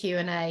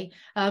Q&A.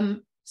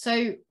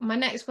 So my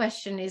next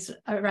question is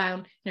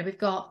around, we've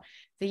got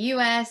the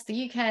US,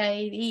 the UK,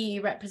 the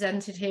EU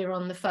represented here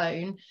on the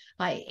phone.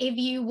 Like, if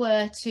you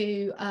were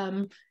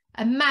to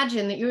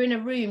imagine that you're in a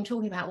room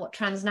talking about what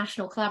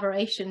transnational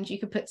collaborations you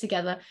could put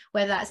together,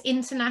 whether that's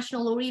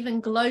international or even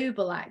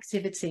global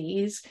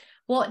activities,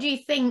 what do you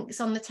think's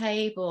on the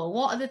table?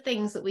 What are the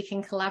things that we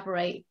can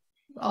collaborate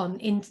on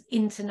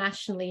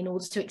internationally in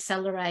order to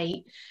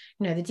accelerate,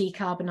 the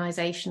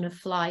decarbonisation of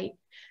flight?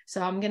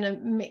 So I'm going to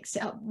mix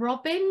it up.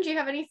 Robin, do you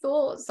have any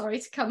thoughts? Sorry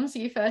to come to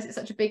you first. It's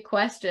such a big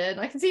question.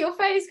 I can see your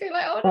face going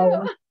like,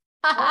 oh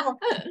no.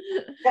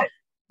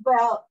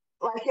 Well,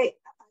 like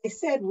I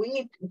said,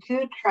 we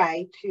do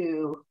try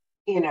to,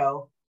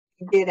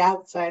 get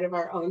outside of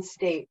our own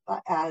state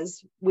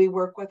as we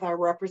work with our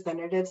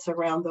representatives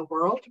around the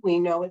world. We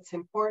know it's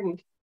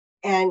important.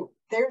 And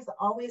there's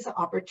always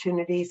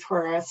opportunities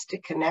for us to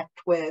connect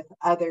with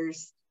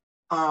others,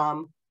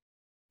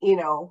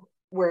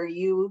 where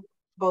you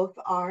both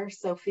are,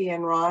 Sophie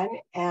and Ron,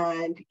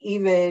 and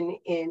even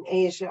in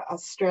Asia,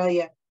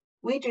 Australia,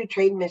 we do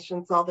trade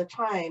missions all the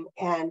time.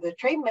 And the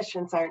trade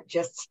missions aren't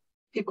just,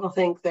 people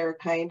think they're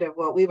kind of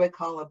what we would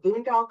call a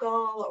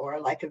boondoggle or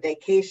like a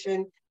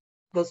vacation.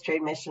 Those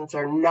trade missions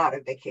are not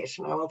a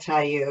vacation, I will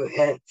tell you.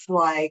 It's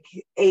like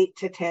 8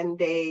 to 10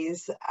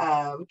 days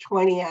of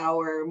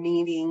 20-hour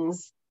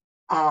meetings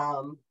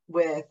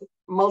with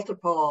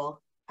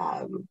multiple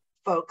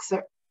folks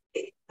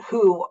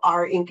who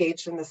are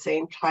engaged in the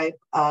same type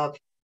of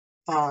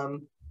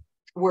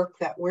work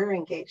that we're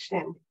engaged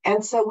in.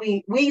 And so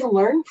we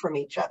learn from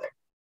each other.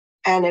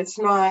 And it's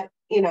not,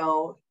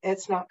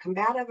 it's not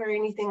combative or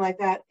anything like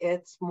that.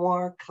 It's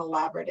more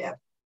collaborative.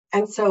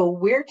 And so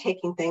we're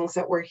taking things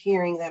that we're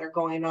hearing that are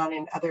going on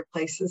in other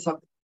places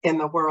in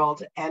the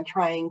world and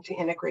trying to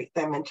integrate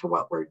them into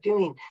what we're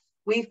doing.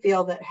 We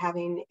feel that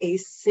having a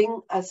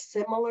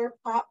similar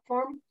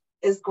platform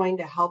is going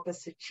to help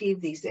us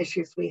achieve these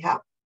issues we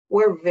have.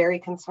 We're very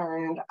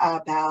concerned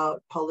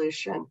about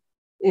pollution,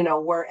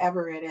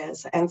 wherever it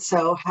is. And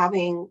so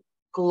having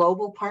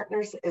global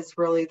partners is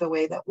really the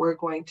way that we're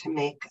going to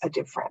make a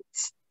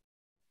difference.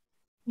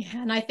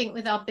 Yeah, and I think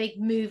with our big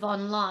move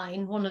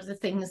online, one of the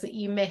things that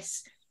you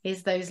miss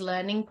is those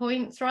learning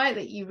points, right?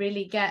 That you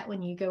really get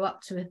when you go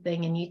up to a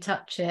thing and you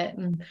touch it.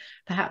 And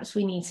perhaps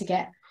we need to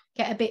get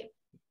a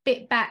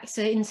bit back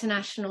to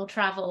international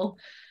travel.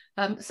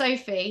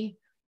 Sophie?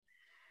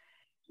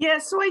 Yeah,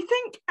 so I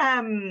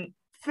think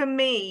for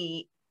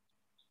me,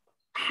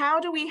 how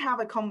do we have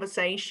a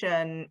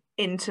conversation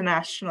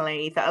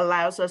internationally that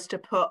allows us to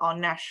put our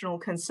national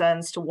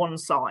concerns to one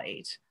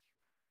side,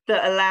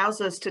 that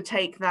allows us to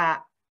take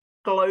that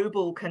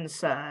global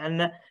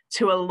concern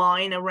to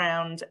align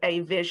around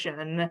a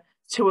vision,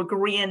 to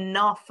agree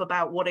enough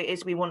about what it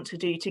is we want to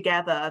do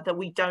together, that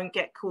we don't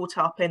get caught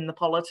up in the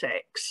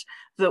politics,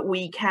 that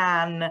we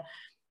can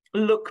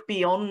look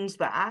beyond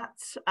that.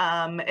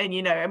 And,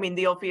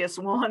 the obvious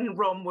one,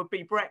 Ron, would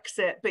be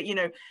Brexit. But,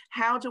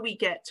 how do we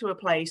get to a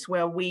place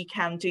where we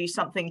can do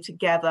something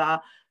together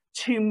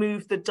to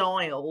move the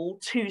dial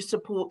to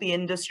support the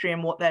industry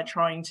and what they're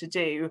trying to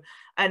do?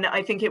 And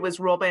I think it was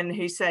Robin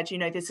who said,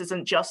 this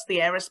isn't just the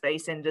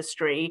aerospace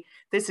industry.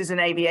 This is an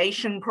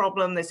aviation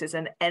problem. This is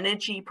an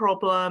energy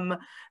problem.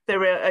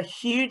 There are a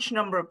huge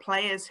number of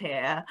players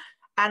here.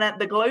 And at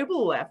the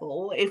global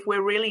level, if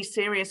we're really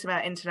serious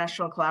about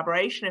international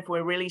collaboration, if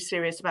we're really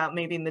serious about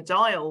moving the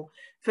dial,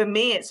 for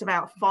me, it's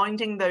about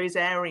finding those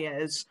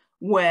areas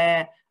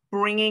where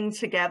bringing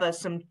together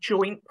some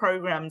joint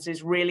programs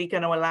is really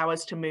going to allow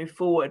us to move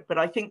forward. But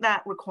I think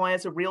that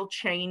requires a real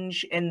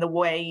change in the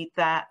way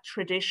that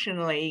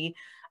traditionally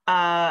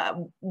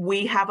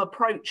we have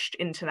approached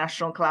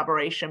international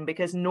collaboration,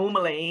 because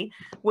normally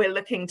we're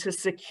looking to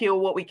secure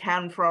what we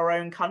can for our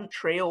own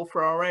country or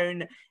for our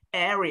own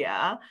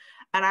area.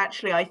 And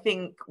actually, I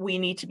think we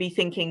need to be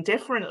thinking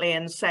differently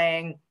and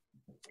saying,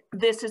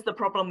 this is the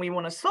problem we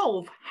want to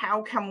solve.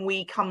 How can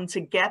we come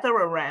together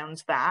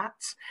around that?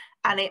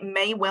 And it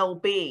may well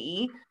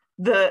be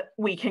that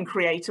we can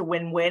create a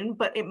win-win,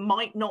 but it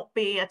might not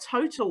be a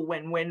total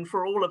win-win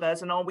for all of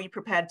us. And are we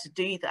prepared to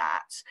do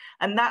that?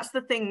 And that's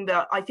the thing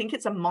that I think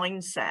it's a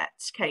mindset,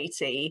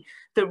 Katie,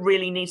 that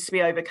really needs to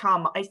be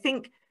overcome. I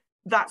think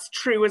that's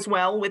true as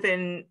well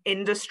within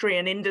industry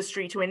and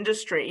industry to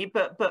industry,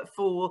 but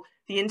for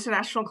the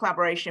international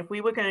collaboration, if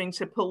we were going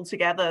to pull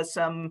together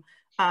some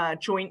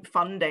joint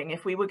funding,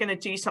 if we were going to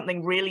do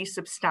something really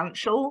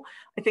substantial,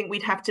 I think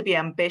we'd have to be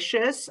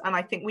ambitious, and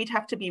I think we'd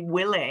have to be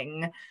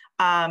willing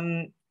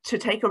to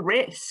take a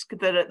risk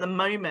that at the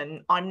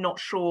moment I'm not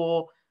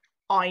sure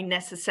I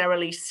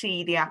necessarily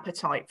see the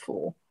appetite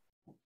for.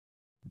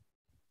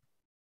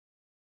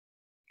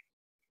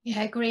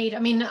 Yeah, agreed. I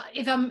mean,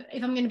 if I'm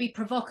going to be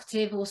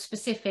provocative or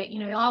specific, you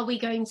know, are we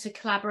going to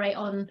collaborate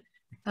on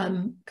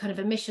kind of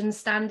emission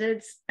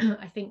standards?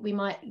 I think we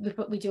might,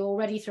 we do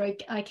already through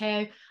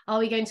ICAO. Are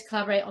we going to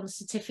collaborate on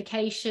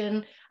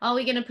certification? Are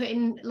we going to put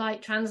in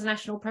like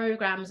transnational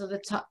programs of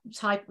the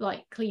type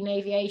like clean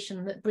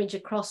aviation that bridge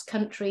across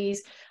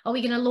countries? Are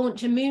we going to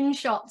launch a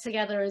moonshot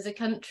together as a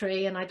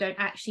country? And I don't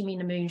actually mean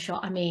a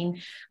moonshot. I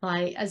mean,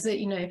 like, as a,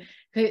 you know,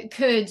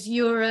 could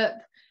Europe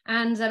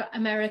and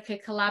America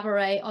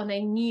collaborate on a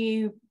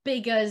new,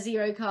 bigger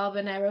zero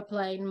carbon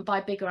aeroplane?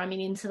 By bigger, I mean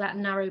into that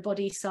narrow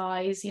body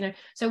size, you know?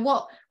 So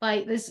what,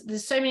 like,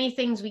 there's so many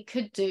things we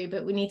could do,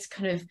 but we need to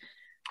kind of,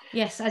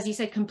 yes, as you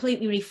said,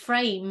 completely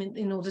reframe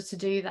in order to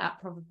do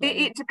that, probably.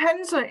 It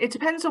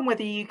depends on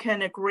whether you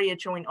can agree a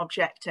joint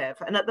objective.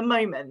 And at the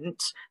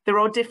moment, there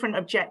are different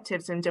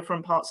objectives in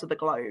different parts of the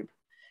globe.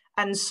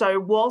 And so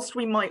whilst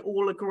we might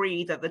all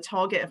agree that the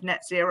target of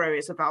net zero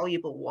is a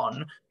valuable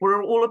one,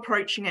 we're all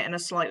approaching it in a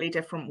slightly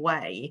different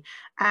way.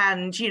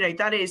 And, you know,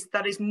 that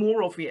is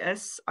more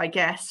obvious, I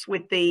guess,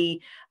 with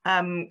the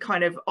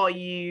kind of, are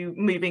you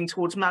moving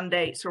towards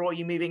mandates or are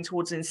you moving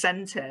towards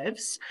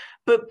incentives?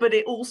 But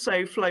it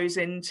also flows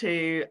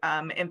into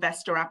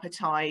investor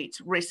appetite,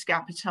 risk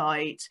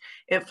appetite.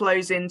 It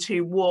flows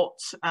into what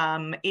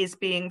is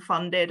being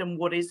funded and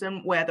what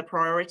isn't, where the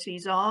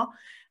priorities are.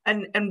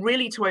 And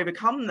really, to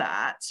overcome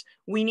that,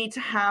 we need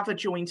to have a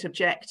joint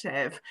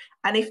objective.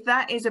 And if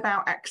that is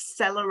about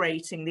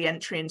accelerating the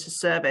entry into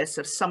service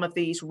of some of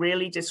these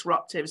really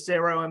disruptive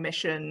zero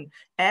emission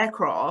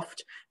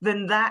aircraft,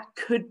 then that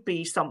could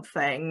be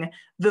something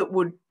that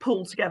would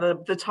pull together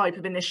the type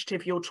of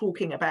initiative you're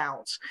talking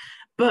about.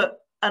 But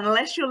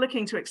unless you're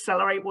looking to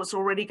accelerate what's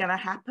already going to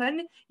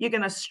happen, you're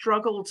going to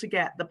struggle to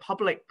get the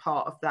public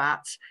part of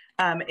that,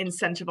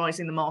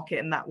 incentivizing the market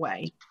in that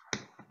way.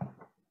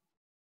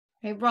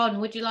 Okay, Ron,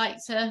 would you like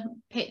to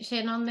pitch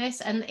in on this?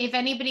 And if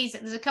anybody's,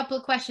 there's a couple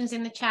of questions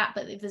in the chat,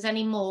 but if there's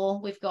any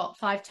more, we've got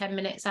 5-10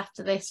 minutes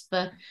after this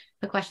for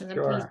questions,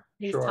 and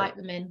please type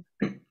them in.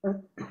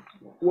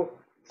 Well,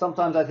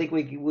 sometimes I think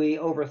we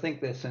overthink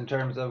this in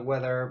terms of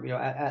whether, you know,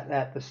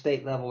 at the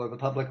state level or the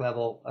public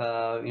level,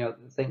 you know,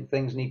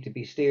 things need to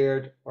be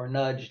steered or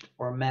nudged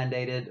or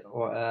mandated,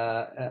 or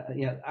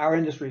you know, our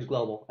industry is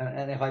global,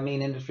 and if I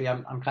mean industry,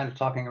 I'm kind of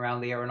talking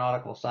around the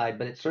aeronautical side,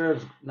 but it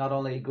serves not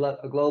only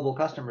global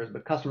customers,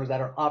 but customers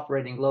that are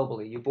operating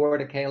globally. You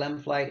board a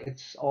KLM flight,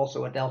 it's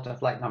also a Delta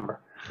flight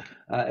number.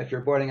 If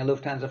you're boarding a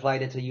Lufthansa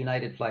flight, it's a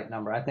United flight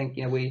number. I think,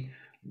 you know,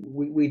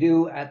 we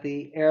do at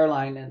the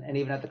airline and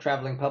even at the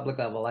traveling public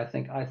level. I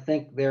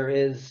think there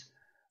is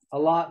a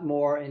lot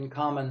more in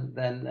common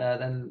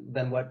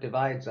than what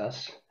divides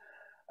us.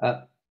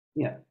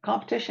 You know,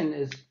 competition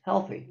is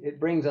healthy. It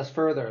brings us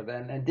further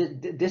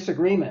and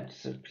disagreement,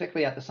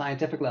 particularly at the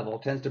scientific level,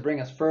 tends to bring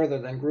us further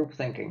than group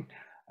thinking.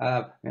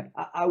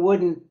 I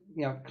wouldn't,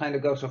 you know, kind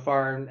of go so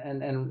far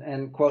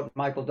and quote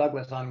Michael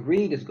Douglas on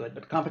greed is good,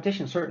 but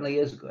competition certainly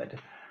is good.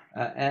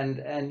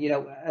 And you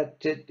know,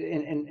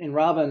 in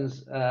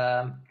Robin's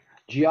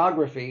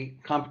geography,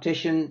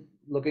 competition,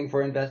 looking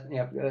for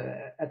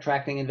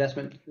attracting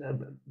investment,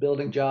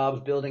 building jobs,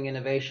 building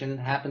innovation,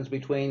 happens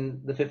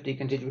between the 50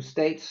 contiguous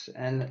states,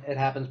 and it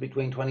happens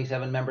between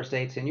 27 member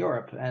states in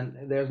Europe.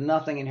 And there's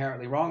nothing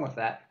inherently wrong with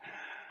that.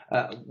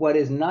 What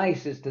is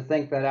nice is to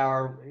think that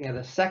our, you know,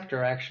 the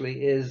sector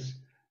actually is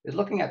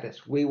looking at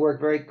this. We work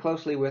very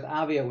closely with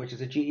Avia, which is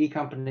a GE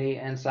company,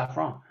 and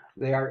Safran.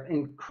 They are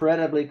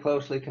incredibly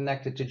closely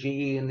connected to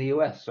GE in the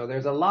US. So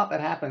there's a lot that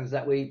happens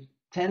that we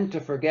tend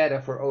to forget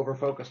if we're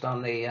over-focused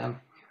on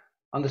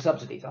the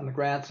subsidies, on the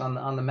grants,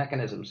 on the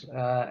mechanisms.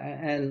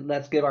 And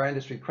let's give our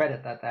industry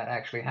credit that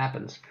actually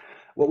happens.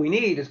 What we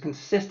need is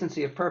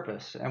consistency of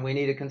purpose, and we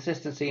need a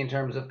consistency in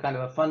terms of kind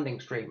of a funding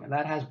stream, and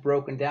that has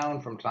broken down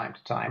from time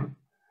to time.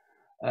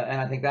 And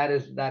I think that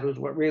is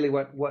what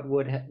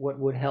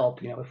would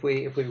help, you know, if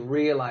we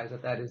realize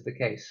that is the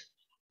case.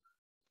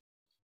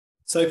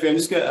 Sophie, I'm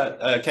just going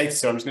to, Katy,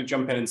 so I'm just going to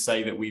jump in and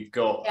say that we've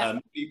got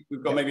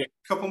maybe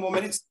a couple more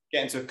minutes to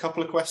get into a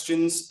couple of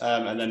questions,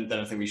 and then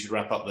I think we should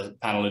wrap up the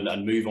panel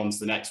and move on to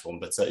the next one.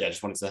 But yeah, I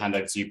just wanted to hand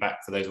over to you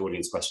back for those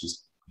audience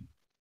questions.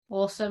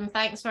 Awesome.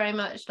 Thanks very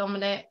much,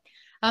 Dominic.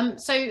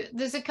 So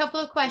there's a couple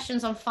of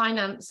questions on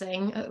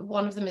financing.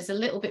 One of them is a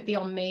little bit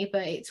beyond me,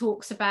 but it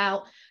talks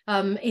about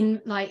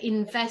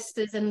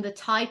investors and the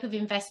type of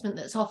investment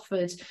that's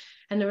offered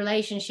and the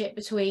relationship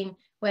between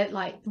where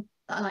like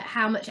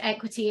how much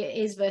equity it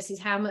is versus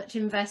how much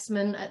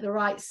investment at the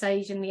right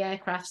stage in the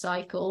aircraft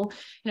cycle.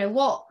 You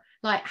know,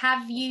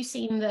 have you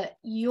seen that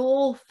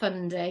your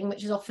funding,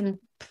 which is often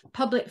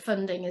public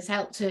funding, has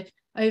helped to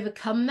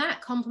overcome that,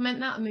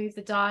 complement that, and move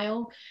the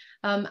dial?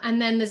 And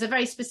then there's a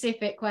very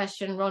specific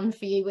question, Ron,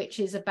 for you, which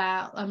is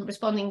about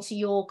responding to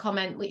your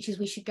comment, which is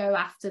we should go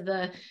after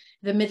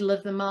the middle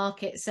of the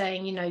market,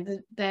 saying, you know,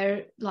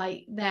 there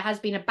has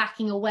been a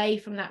backing away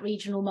from that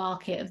regional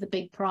market of the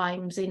big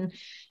primes in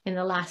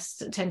the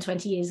last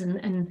 10-20 years,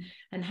 and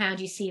how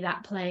do you see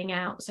that playing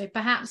out? So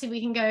perhaps if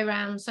we can go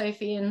around,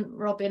 Sophie and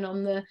Robin,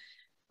 on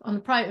on the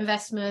private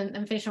investment,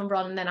 then finish on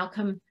Ron, and then I'll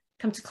come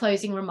to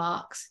closing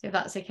remarks, if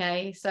that's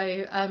okay.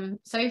 So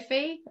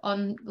Sophie,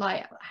 on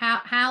like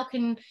how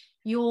can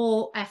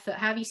your effort,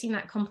 how have you seen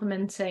that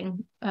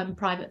complementing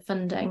private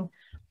funding?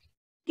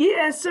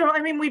 Yeah, so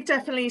I mean, we've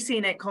definitely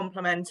seen it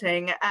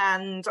complementing,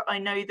 and I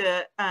know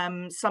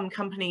that some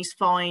companies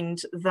find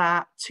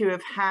that to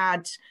have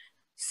had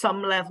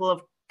some level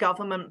of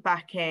government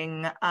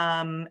backing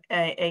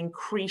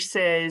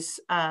increases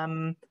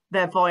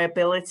their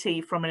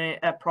viability from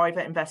a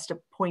private investor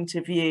point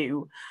of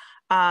view.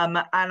 And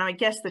I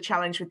guess the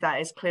challenge with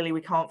that is clearly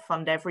we can't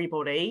fund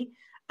everybody,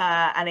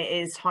 and it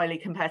is highly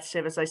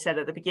competitive, as I said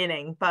at the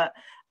beginning, but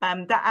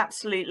that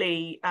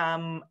absolutely,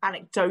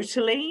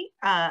 anecdotally,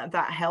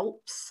 that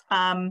helps.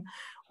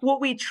 What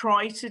we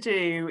try to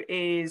do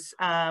is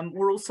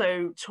we're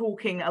also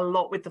talking a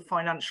lot with the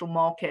financial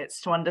markets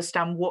to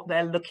understand what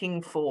they're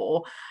looking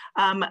for.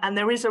 And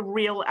there is a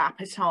real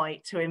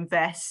appetite to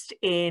invest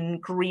in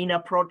greener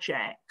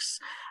projects.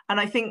 And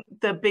I think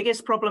the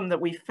biggest problem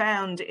that we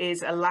found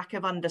is a lack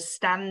of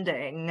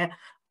understanding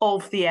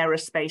of the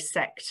aerospace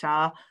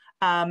sector,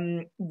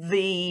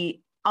 the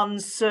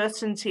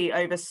uncertainty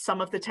over some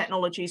of the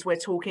technologies we're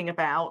talking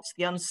about,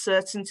 the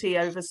uncertainty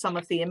over some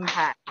of the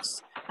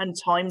impacts and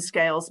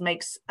timescales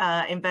makes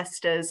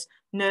investors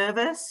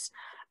nervous.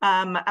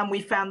 And we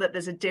found that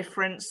there's a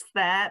difference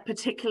there,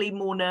 particularly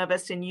more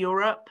nervous in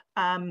Europe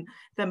than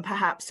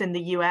perhaps in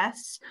the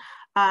US.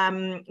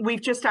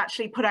 We've just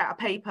actually put out a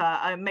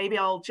paper. Maybe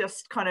I'll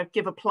just kind of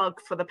give a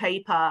plug for the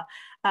paper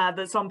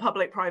that's on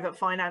public-private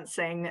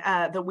financing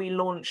that we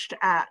launched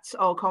at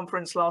our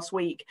conference last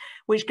week,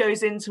 which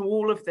goes into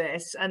all of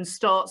this and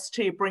starts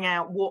to bring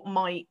out what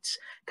might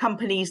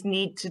companies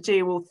need to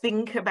do or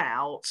think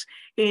about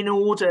in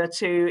order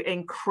to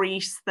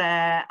increase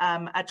their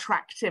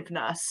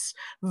attractiveness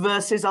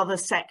versus other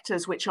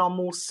sectors which are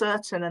more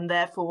certain and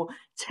therefore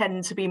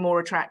tend to be more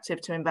attractive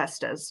to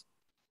investors.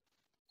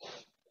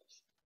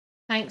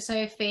 Thanks,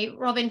 Sophie.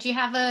 Robin, do you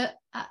have a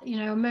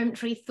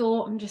momentary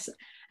thought,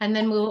 and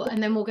then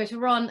we'll go to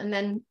Ron, and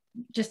then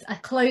just a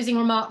closing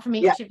remark from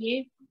each of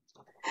you?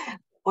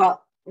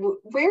 Well,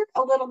 we're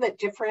a little bit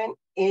different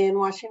in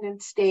Washington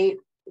State.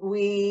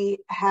 We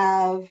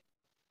have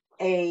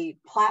a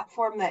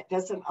platform that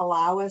doesn't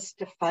allow us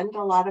to fund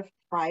a lot of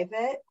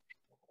private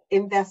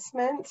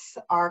investments.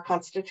 Our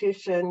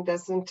Constitution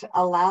doesn't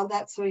allow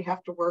that, so we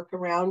have to work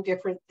around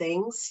different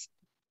things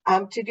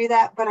to do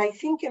that. But I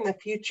think in the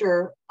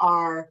future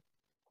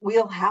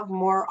we'll have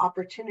more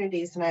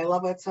opportunities. And I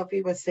love what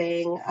Sophie was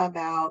saying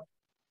about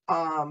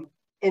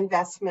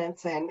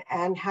investments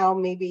and how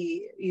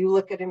maybe you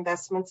look at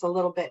investments a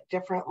little bit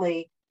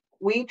differently.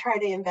 We try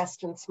to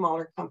invest in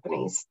smaller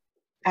companies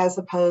as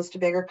opposed to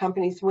bigger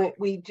companies.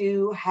 We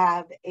do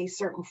have a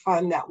certain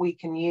fund that we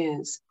can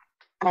use.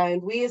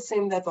 And we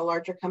assume that the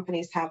larger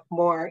companies have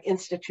more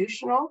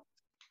institutional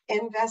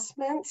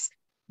investments.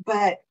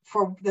 But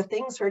for the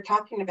things we're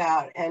talking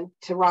about, and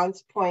to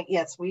Ron's point,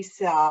 yes, we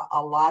saw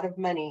a lot of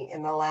money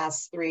in the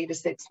last 3 to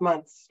 6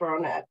 months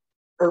thrown at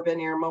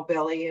urban air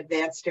mobility,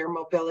 advanced air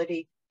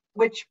mobility,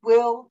 which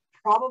will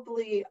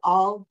probably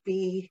all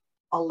be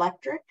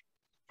electric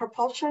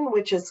propulsion,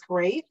 which is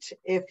great.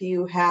 If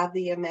you have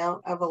the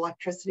amount of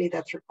electricity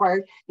that's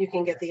required, you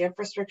can get the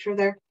infrastructure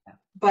there.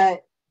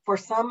 But for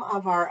some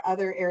of our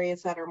other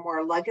areas that are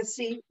more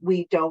legacy,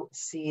 we don't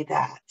see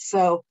that.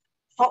 So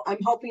I'm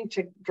hoping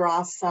to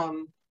draw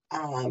some,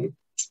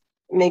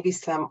 maybe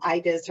some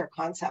ideas or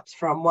concepts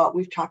from what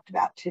we've talked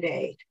about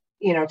today,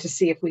 to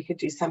see if we could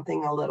do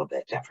something a little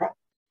bit different.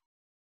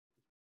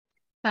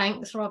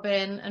 Thanks,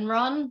 Robin. And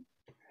Ron?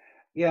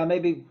 Yeah,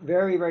 maybe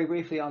very, very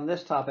briefly on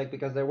this topic,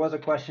 because there was a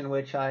question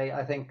which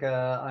I think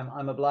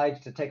I'm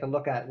obliged to take a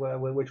look at,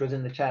 which was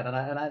in the chat,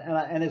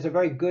 and it's a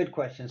very good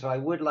question. So I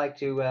would like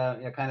to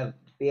kind of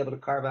be able to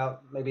carve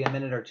out maybe a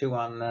minute or two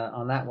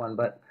on that one,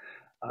 but.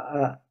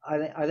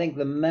 I think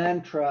the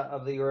mantra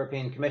of the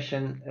European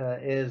Commission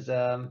is,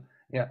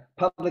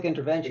 public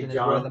intervention is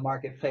where the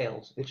market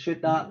fails. It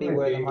should not be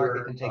where the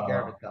market can take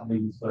care of itself.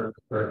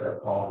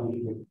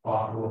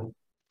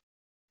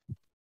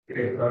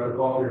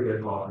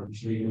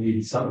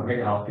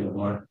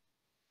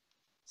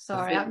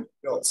 Sorry, I've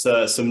got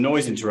some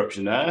noise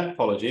interruption there.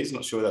 Apologies,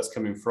 not sure where that's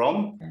coming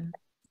from.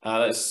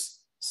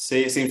 Let's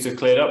see. It seems to have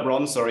cleared up.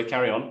 Ron, sorry,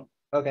 carry on.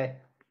 Okay.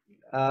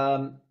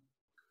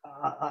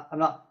 I'm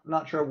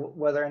not sure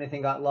whether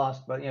anything got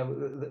lost, but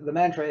the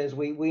mantra is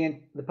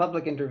the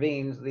public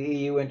intervenes, the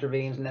EU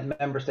intervenes, and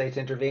member states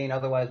intervene.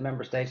 Otherwise,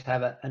 member states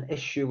have an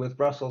issue with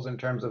Brussels in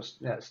terms of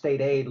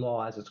state aid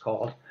law, as it's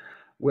called,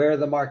 where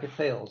the market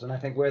fails. And I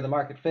think where the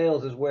market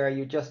fails is where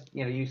you just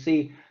you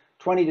see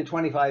 20 to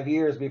 25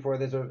 years before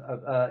there's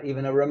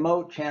even a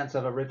remote chance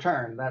of a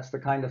return. That's the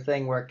kind of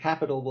thing where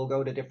capital will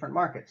go to different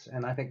markets.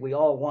 And I think we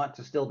all want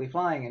to still be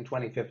flying in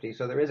 2050.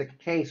 So there is a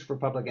case for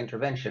public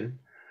intervention.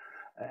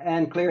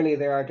 And clearly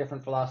there are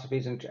different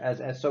philosophies,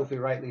 as Sophie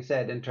rightly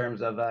said, in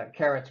terms of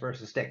carrots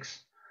versus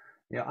sticks.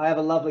 You know, I have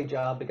a lovely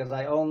job because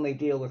I only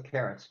deal with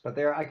carrots, but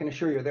I can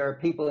assure you, there are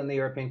people in the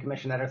European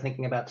Commission that are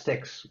thinking about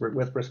sticks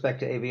with respect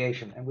to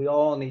aviation, and we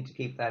all need to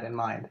keep that in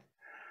mind.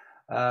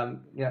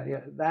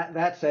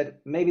 That said,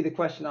 maybe the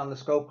question on the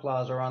scope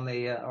clause or on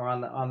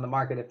the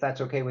market, if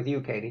that's okay with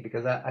you, Katy,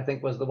 because that, I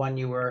think, was the one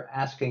you were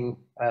asking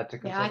to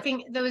consider. Yeah, I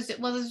think there was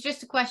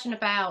just a question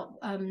about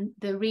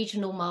the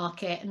regional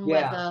market and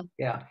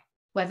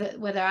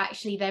whether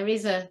actually there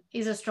is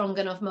a strong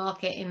enough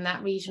market in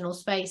that regional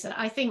space. And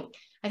I think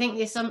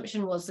the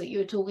assumption was that you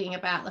were talking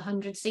about the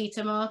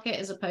 100-seater market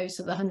as opposed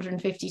to the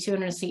 150,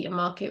 200-seater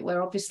market,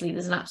 where obviously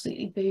there's an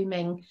absolutely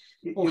booming.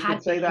 You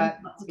could say that,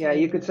 yeah,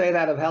 you could say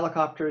that of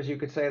helicopters, you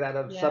could say that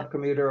of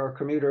subcommuter or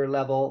commuter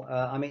level.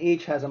 I mean,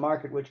 each has a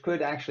market which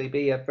could actually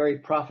be a very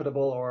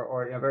profitable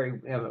or a very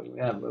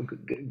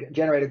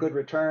generate a good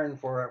return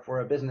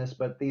for a business,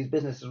 but these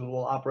businesses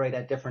will operate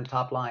at different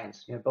top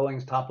lines. You know,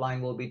 Boeing's top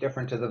line will be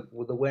different to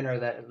the winner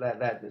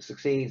that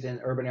succeeds in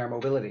urban air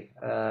mobility.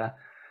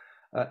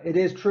 It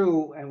is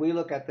true, and we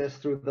look at this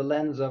through the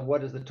lens of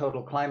what is the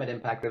total climate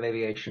impact of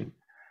aviation.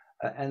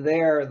 And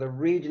there, the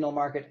regional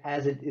market,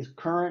 as it is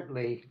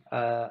currently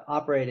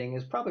operating,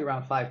 is probably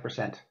around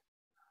 5%.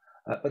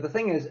 But the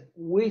thing is,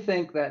 we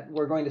think that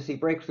we're going to see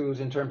breakthroughs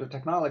in terms of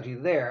technology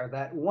there,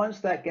 that once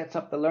that gets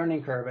up the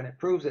learning curve and it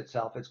proves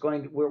itself,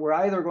 we're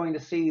either going to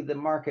see the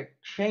market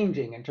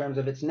changing in terms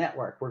of its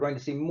network. We're going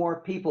to see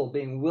more people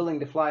being willing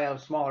to fly out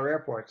of smaller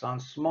airports on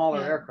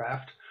smaller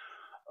aircraft,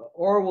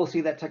 or we'll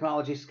see that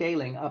technology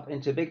scaling up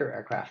into bigger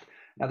aircraft.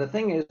 Now, the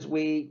thing is,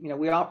 we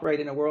operate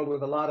in a world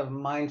with a lot of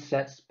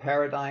mindsets,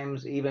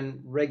 paradigms, even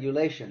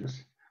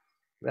regulations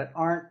that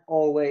aren't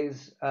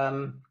always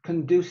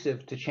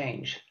conducive to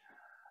change.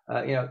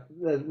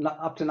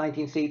 Up to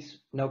 19 seats,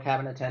 no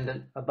cabin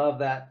attendant. Above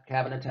that,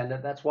 cabin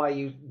attendant. That's why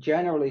you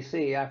generally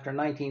see after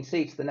 19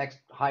 seats, the next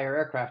higher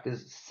aircraft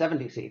is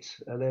 70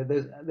 seats.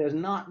 There's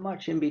not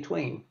much in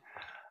between.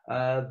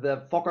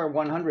 The Fokker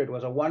 100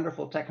 was a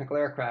wonderful technical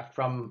aircraft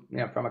from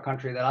a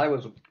country that I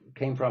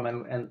came from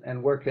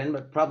and worked in,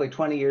 but probably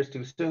 20 years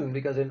too soon,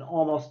 because in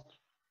almost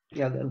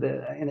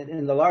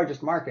in the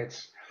largest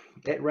markets,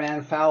 it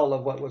ran foul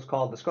of what was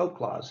called the scope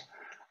clause.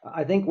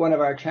 I think one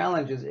of our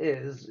challenges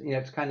is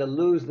to kind of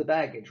lose the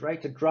baggage,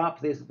 right? To drop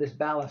this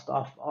ballast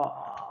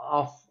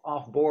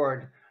off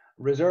board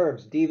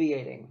reserves,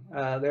 deviating.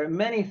 There are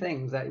many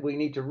things that we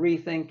need to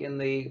rethink in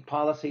the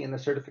policy, in the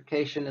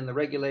certification, in the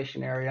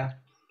regulation area.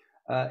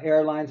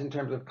 Airlines in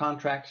terms of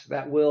contracts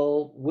that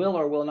will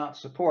or will not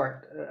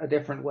support a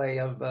different way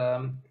of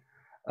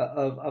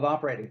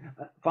operating.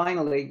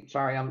 Finally,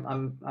 sorry,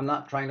 I'm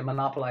not trying to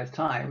monopolize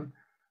time,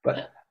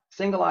 but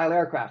single aisle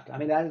aircraft. I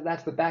mean,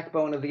 that's the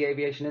backbone of the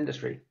aviation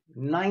industry.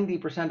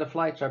 90% of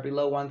flights are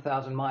below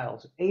 1,000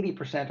 miles.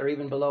 80% are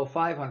even below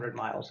 500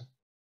 miles.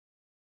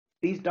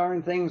 These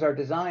darn things are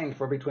designed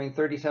for between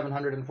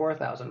 3,700 and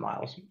 4,000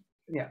 miles.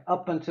 Yeah,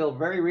 up until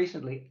very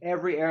recently,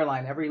 every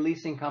airline, every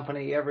leasing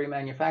company, every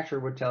manufacturer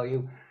would tell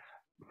you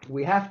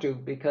we have to,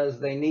 because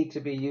they need to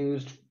be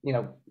used,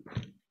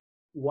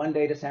 one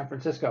day to San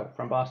Francisco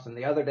from Boston,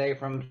 the other day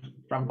from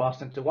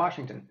Boston to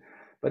Washington.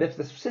 But if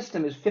the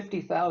system is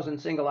 50,000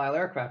 single aisle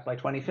aircraft by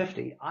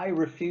 2050, I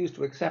refuse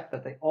to accept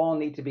that they all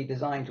need to be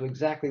designed to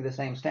exactly the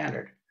same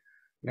standard.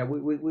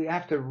 We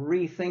have to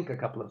rethink a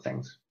couple of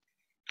things.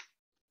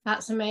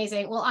 That's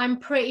amazing. Well, I'm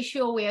pretty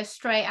sure we are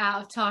straight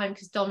out of time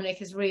because Dominic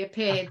has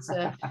reappeared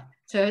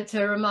to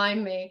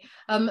remind me.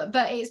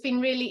 But it's been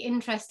really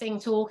interesting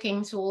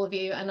talking to all of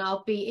you, and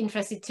I'll be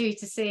interested too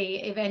to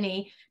see if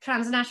any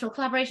transnational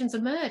collaborations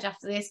emerge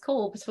after this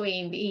call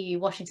between the EU,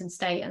 Washington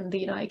State, and the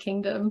United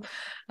Kingdom.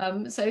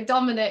 So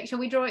Dominic, shall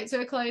we draw it to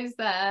a close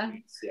there?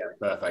 Yeah,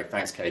 perfect.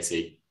 Thanks,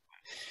 Katy.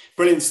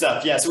 Brilliant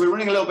stuff. Yeah, so we're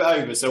running a little bit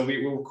over, so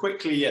we'll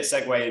quickly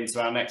segue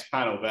into our next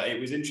panel. But it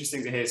was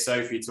interesting to hear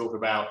Sophie talk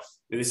about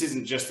this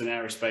isn't just an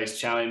aerospace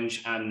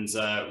challenge, and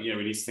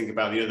we need to think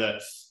about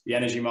the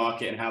energy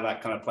market and how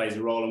that kind of plays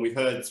a role. And we've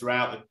heard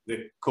throughout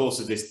the course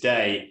of this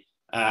day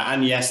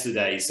and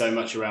yesterday so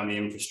much around the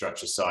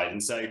infrastructure side.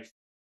 And so